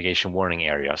on navigation warning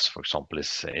areas, for example,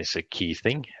 is a key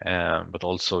thing, but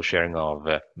also sharing of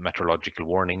meteorological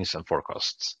warnings and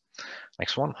forecasts.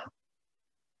 Next one.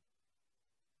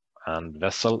 And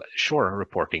vessel shore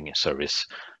reporting service.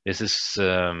 This is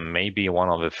maybe one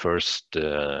of the first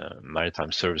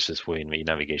maritime services within the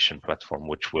navigation platform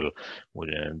which will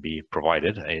be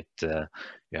provided.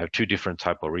 You have 2 different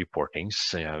type of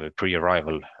reportings. You have a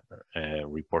pre-arrival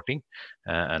reporting,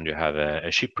 and you have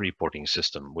a ship reporting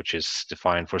system, which is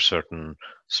defined for certain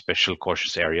special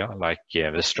cautious area, like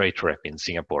the Strait Rep in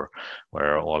Singapore,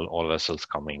 where all vessels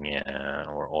coming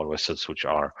or all vessels which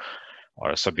are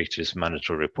subject to this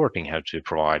mandatory reporting have to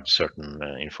provide certain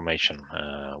information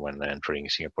when entering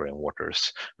Singaporean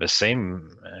waters. The same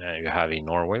you have in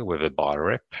Norway with the Bar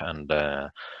Rep, and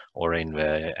or in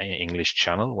the English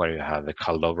Channel, where you have the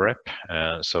Kaldov Rep.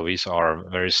 So these are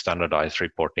very standardized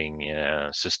reporting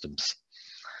systems.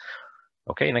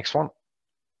 Okay, next one.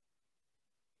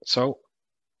 So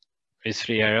these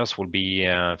 3 areas will be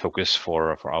focus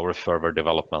for our further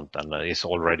development, and is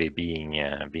already being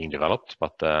developed,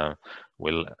 but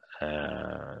will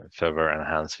further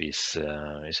enhance these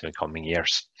in the coming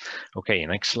years. Okay,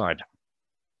 next slide.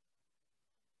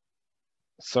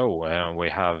 So we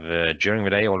have during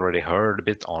the day already heard a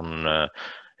bit on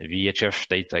VHF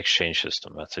data exchange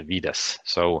system, that's a VDES.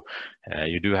 So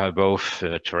you do have both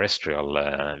terrestrial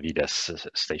VDES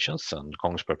stations, and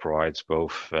Kongsberg provides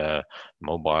both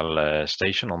mobile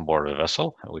station on board the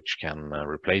vessel, which can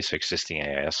replace existing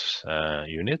AIS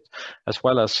unit, as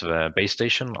well as base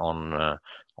station on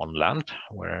land,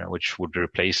 which would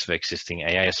replace the existing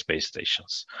AIS base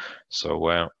stations.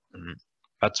 So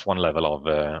that's one level of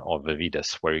the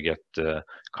VDES, where you get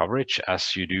coverage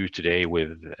as you do today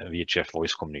with VHF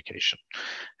voice communication.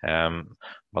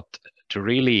 But to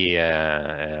really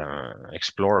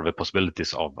explore the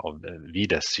possibilities of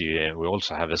VDES, we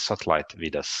also have a satellite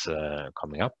VDES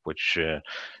coming up, which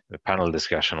the panel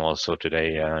discussion also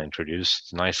today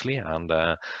introduced nicely, and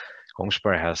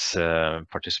Kongsberg has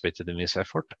participated in this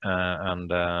effort, and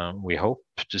we hope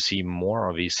to see more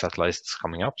of these satellites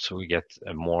coming up, so we get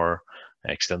a more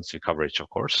extensive coverage, of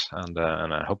course, and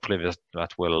hopefully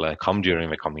that will come during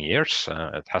the coming years.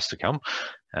 It has to come,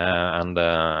 and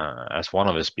as one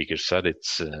of the speakers said,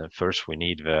 it's first we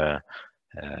need the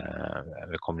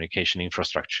communication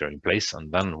infrastructure in place,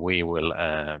 and then we will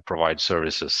provide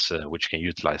services which can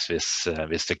utilize this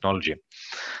technology.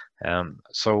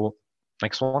 So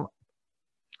next one.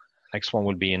 Next one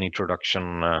will be an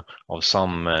introduction of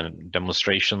some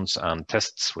demonstrations and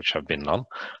tests which have been done.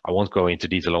 I won't go into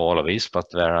detail of all of these, but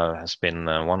there has been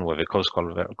one with a Coast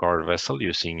Guard vessel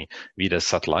using VDES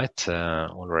satellite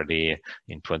already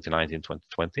in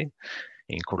 2019-2020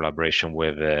 in collaboration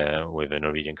with the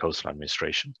Norwegian Coastal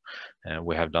Administration.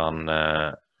 We have done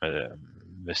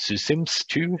the SysIMS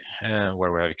 2,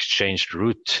 where we have exchanged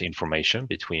route information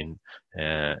between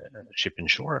ship and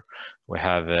shore. We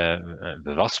have the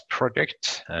VASP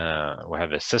project. We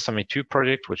have a Sesame 2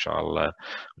 project, which will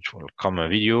come a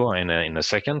video in a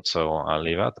second, so I'll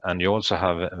leave that. And you also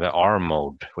have the R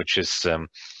mode, which is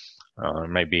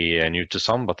maybe new to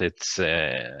some, but it's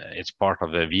part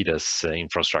of the VDES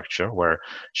infrastructure, where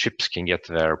ships can get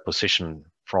their position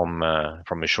from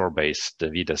a shore-based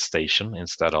VDES station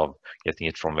instead of getting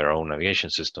it from their own navigation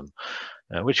system,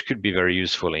 which could be very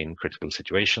useful in critical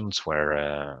situations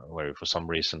where for some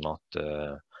reason not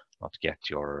get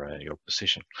your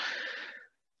position.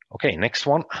 Okay, next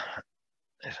one.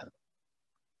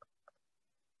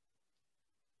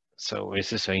 So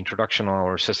this is an introduction of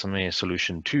our Sesame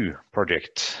Solution 2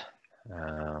 project.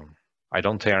 I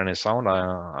don't hear any sound.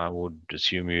 I would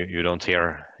assume you don't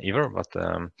hear either, but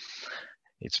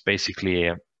it's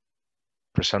basically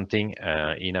presenting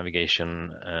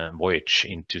e-navigation voyage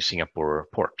into Singapore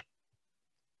port.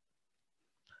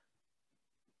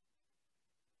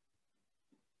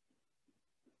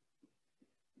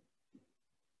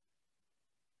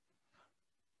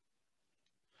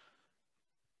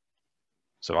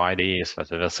 So idea is that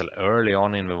the vessel early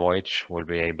on in the voyage will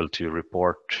be able to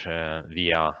report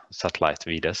via satellite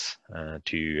VDES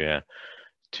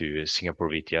to Singapore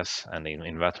VTS, and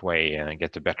in that way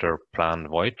get a better planned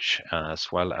voyage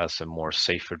as well as a more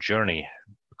safer journey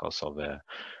because of the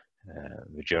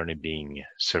journey being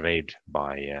surveyed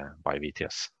by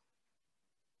VTS.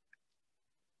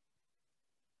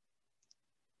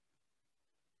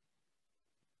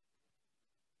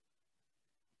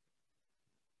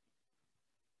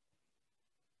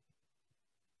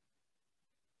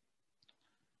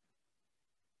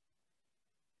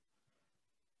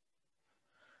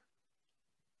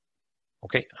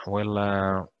 Okay,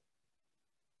 we'll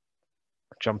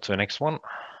jump to the next one.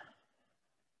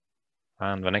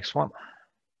 And the next one.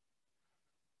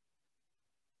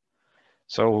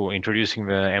 So introducing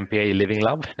the MPA Living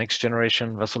Lab, next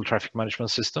generation vessel traffic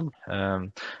management system.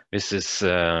 This is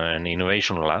an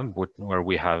innovation lab where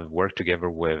we have worked together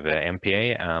with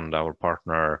MPA and our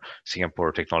partner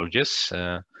Singapore Technologies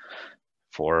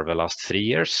for the last 3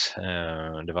 years,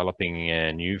 developing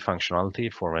new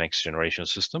functionality for the next generation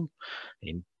system.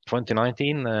 In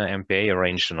 2019, MPA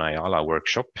arranged an IALA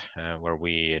workshop where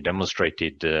we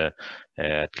demonstrated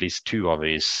at least 2 of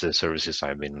these services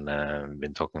I've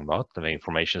been talking about. The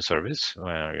information service,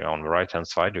 on the right-hand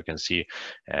side, you can see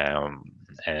a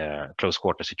close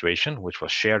quarter situation, which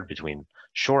was shared between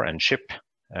shore and ship.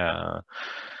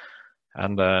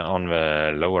 And on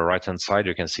the lower right-hand side,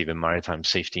 you can see the maritime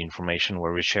safety information,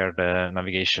 where we share the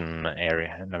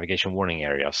navigation warning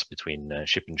areas between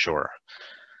ship and shore.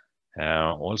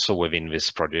 Also within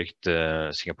this project,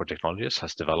 Singapore Technologies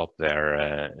has developed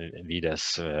their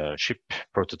VDES ship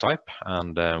prototype,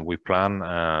 and we plan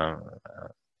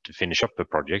to finish up the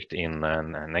project in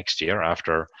next year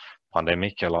after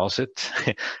pandemic allows it,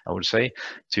 I would say,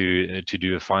 to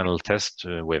do a final test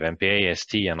with MPA,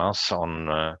 ST, and us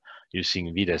on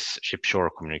using VDES ship-shore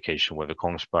communication with the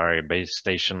Kongsberg base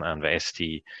station and the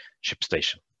ST ship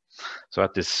station. So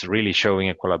that is really showing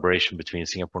a collaboration between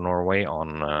Singapore Norway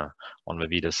on the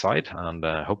VDES side, and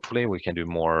hopefully we can do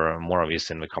more of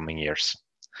this in the coming years,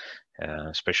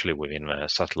 especially within the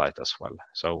satellite as well.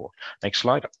 So next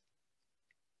slide.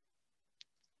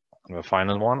 The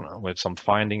final one with some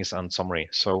findings and summary.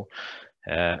 So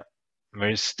there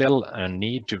is still a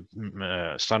need to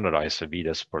standardize the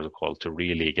VDES protocol to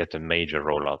really get a major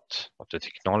rollout. But the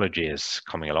technology is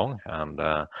coming along, and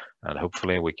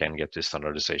hopefully we can get this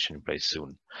standardization in place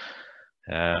soon.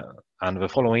 And the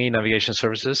following navigation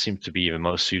services seem to be the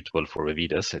most suitable for the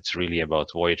VDAS. It's really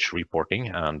about voyage reporting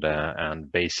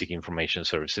and basic information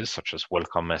services such as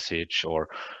welcome message or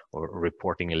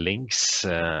reporting links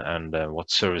and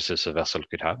what services a vessel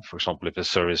could have. For example, if a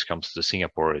service comes to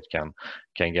Singapore, it can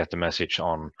get a message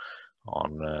on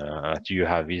that you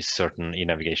have these certain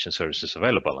e-navigation services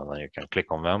available, and then you can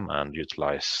click on them and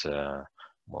utilize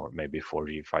or maybe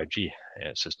 4G, 5G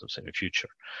systems in the future.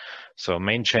 So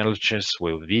main challenges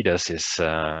with VDAS is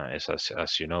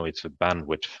as you know, it's a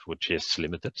bandwidth which is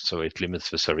limited, so it limits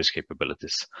the service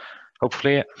capabilities.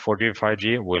 Hopefully 4G,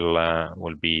 5G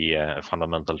will be a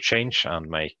fundamental change and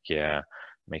make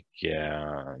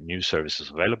new services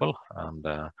available. And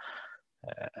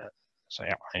so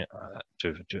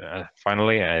yeah,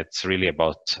 finally, it's really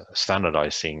about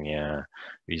standardizing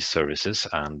these services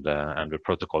and the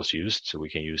protocols used, so we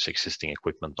can use existing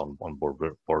equipment on board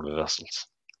the vessels.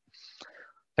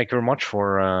 Thank you very much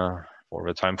for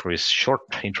the time for this short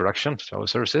introduction to our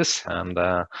services, and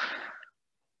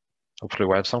hopefully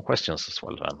we have some questions as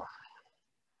well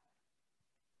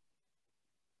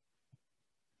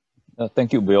then.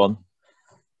 Thank you, Björn.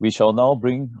 We shall now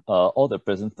bring all the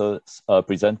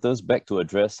presenters back to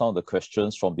address some of the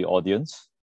questions from the audience.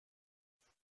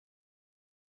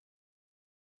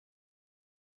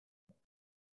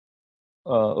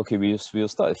 Okay, we'll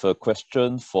start with a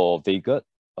question for Vegard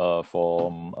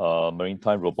from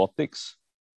Maritime Robotics.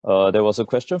 There was a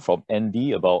question from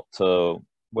Andy about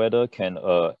whether can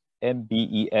a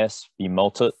MBES be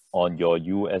mounted on your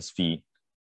USV.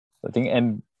 I think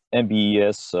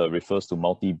MBES refers to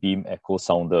multi-beam echo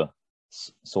sounder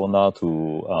sonar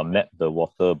to map the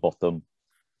water bottom.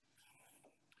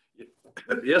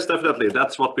 Yes, definitely.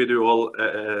 That's what we do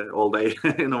all day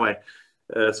in a way.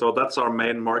 So that's our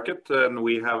main market, and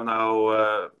we have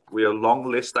now we have a long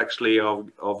list actually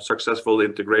of successful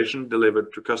integration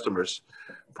delivered to customers.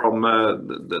 From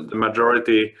the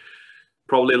majority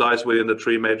probably lies within the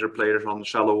three major players on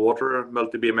shallow water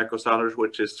multi-beam echo sounders,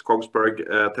 which is Kongsberg,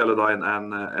 Teledyne,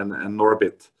 and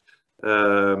Norbit.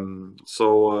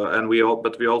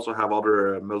 But we also have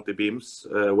other multi-beams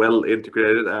well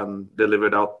integrated and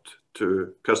delivered out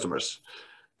to customers.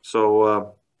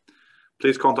 So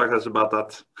please contact us about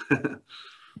that.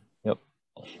 Yep,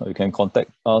 you can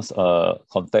contact us.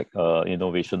 Contact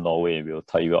Innovasjon Norge. We'll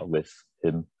tie you up with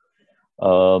him.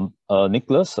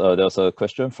 Nicholas, there's a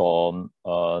question from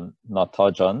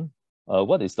Natajan.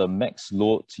 What is the max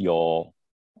load your,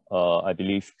 I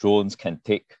believe, drones can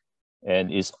take?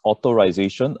 And is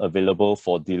authorization available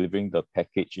for delivering the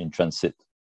package in transit?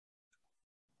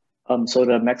 So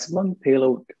the maximum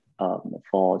payload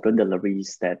for drone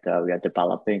deliveries that we are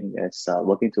developing is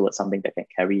working towards something that can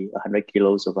carry 100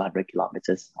 kilos over 100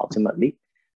 kilometers ultimately.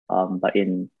 But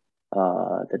in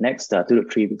the next 2 to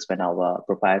 3 weeks, when our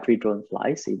proprietary drone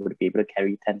flies, it would be able to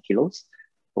carry 10 kilos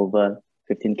over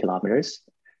 15 kilometers.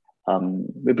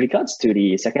 With regards to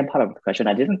the second part of the question,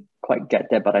 I didn't quite get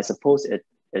that, but I suppose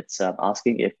it's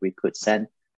asking if we could send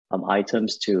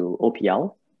items to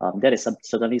OPL. That is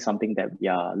certainly something that we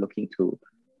are looking to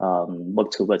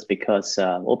work towards, because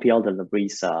OPL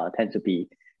deliveries tend to be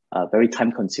very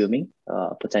time consuming,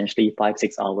 potentially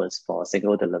 5-6 hours for a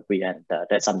single delivery, and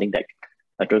that's something that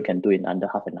a drone can do in under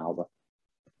half an hour.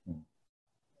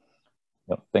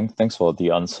 Yeah, thanks for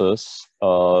the answers.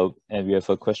 And we have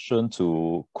a question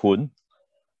to Kun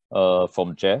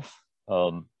from Jeff.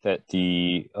 That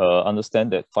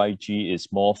understand that 5G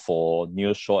is more for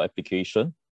nearshore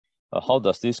application. How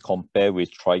does this compare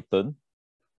with Triton?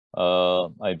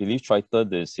 I believe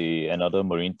Triton is another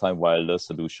maritime wireless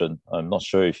solution. I'm not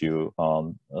sure if you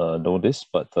know this,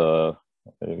 but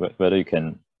whether you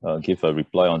can give a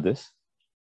reply on this.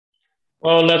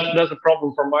 Well, that's a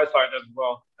problem from my side as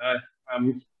well.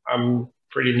 I'm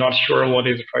pretty not sure what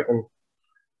is Triton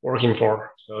working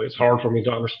for, so it's hard for me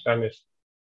to understand this.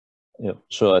 Yeah,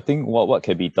 sure. I think what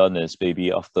can be done is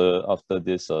maybe after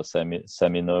this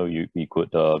seminar, we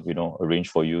could arrange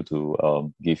for you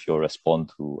to give your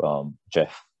response to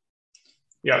Jeff.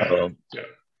 Yeah.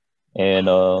 And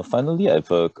finally, I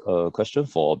have a question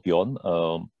for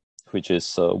Björn, which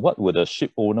is what would a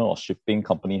ship owner or shipping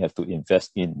company have to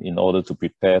invest in order to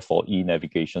prepare for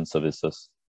e-navigation services?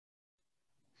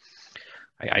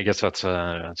 I guess that's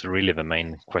really the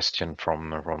main question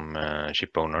from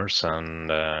ship owners, and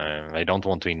they don't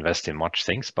want to invest in much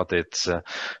things, but it's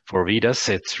for VDAS,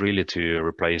 it's really to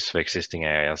replace the existing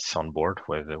AIS on board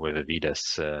with a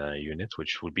VDAS unit,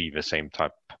 which would be the same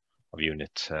type of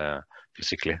unit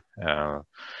physically.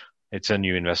 It's a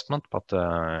new investment, but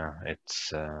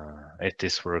it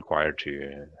is required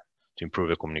to improve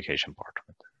the communication part of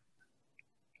it.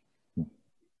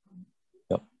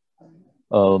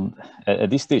 At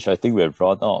this stage, I think we have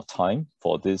run out of time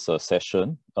for this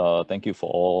session. Thank you for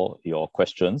all your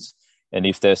questions. And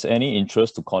if there's any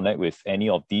interest to connect with any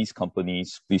of these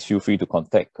companies, please feel free to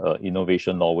contact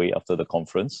Innovasjon Norway after the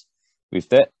conference. With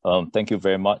that, thank you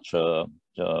very much for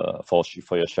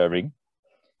your sharing.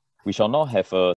 We shall now have a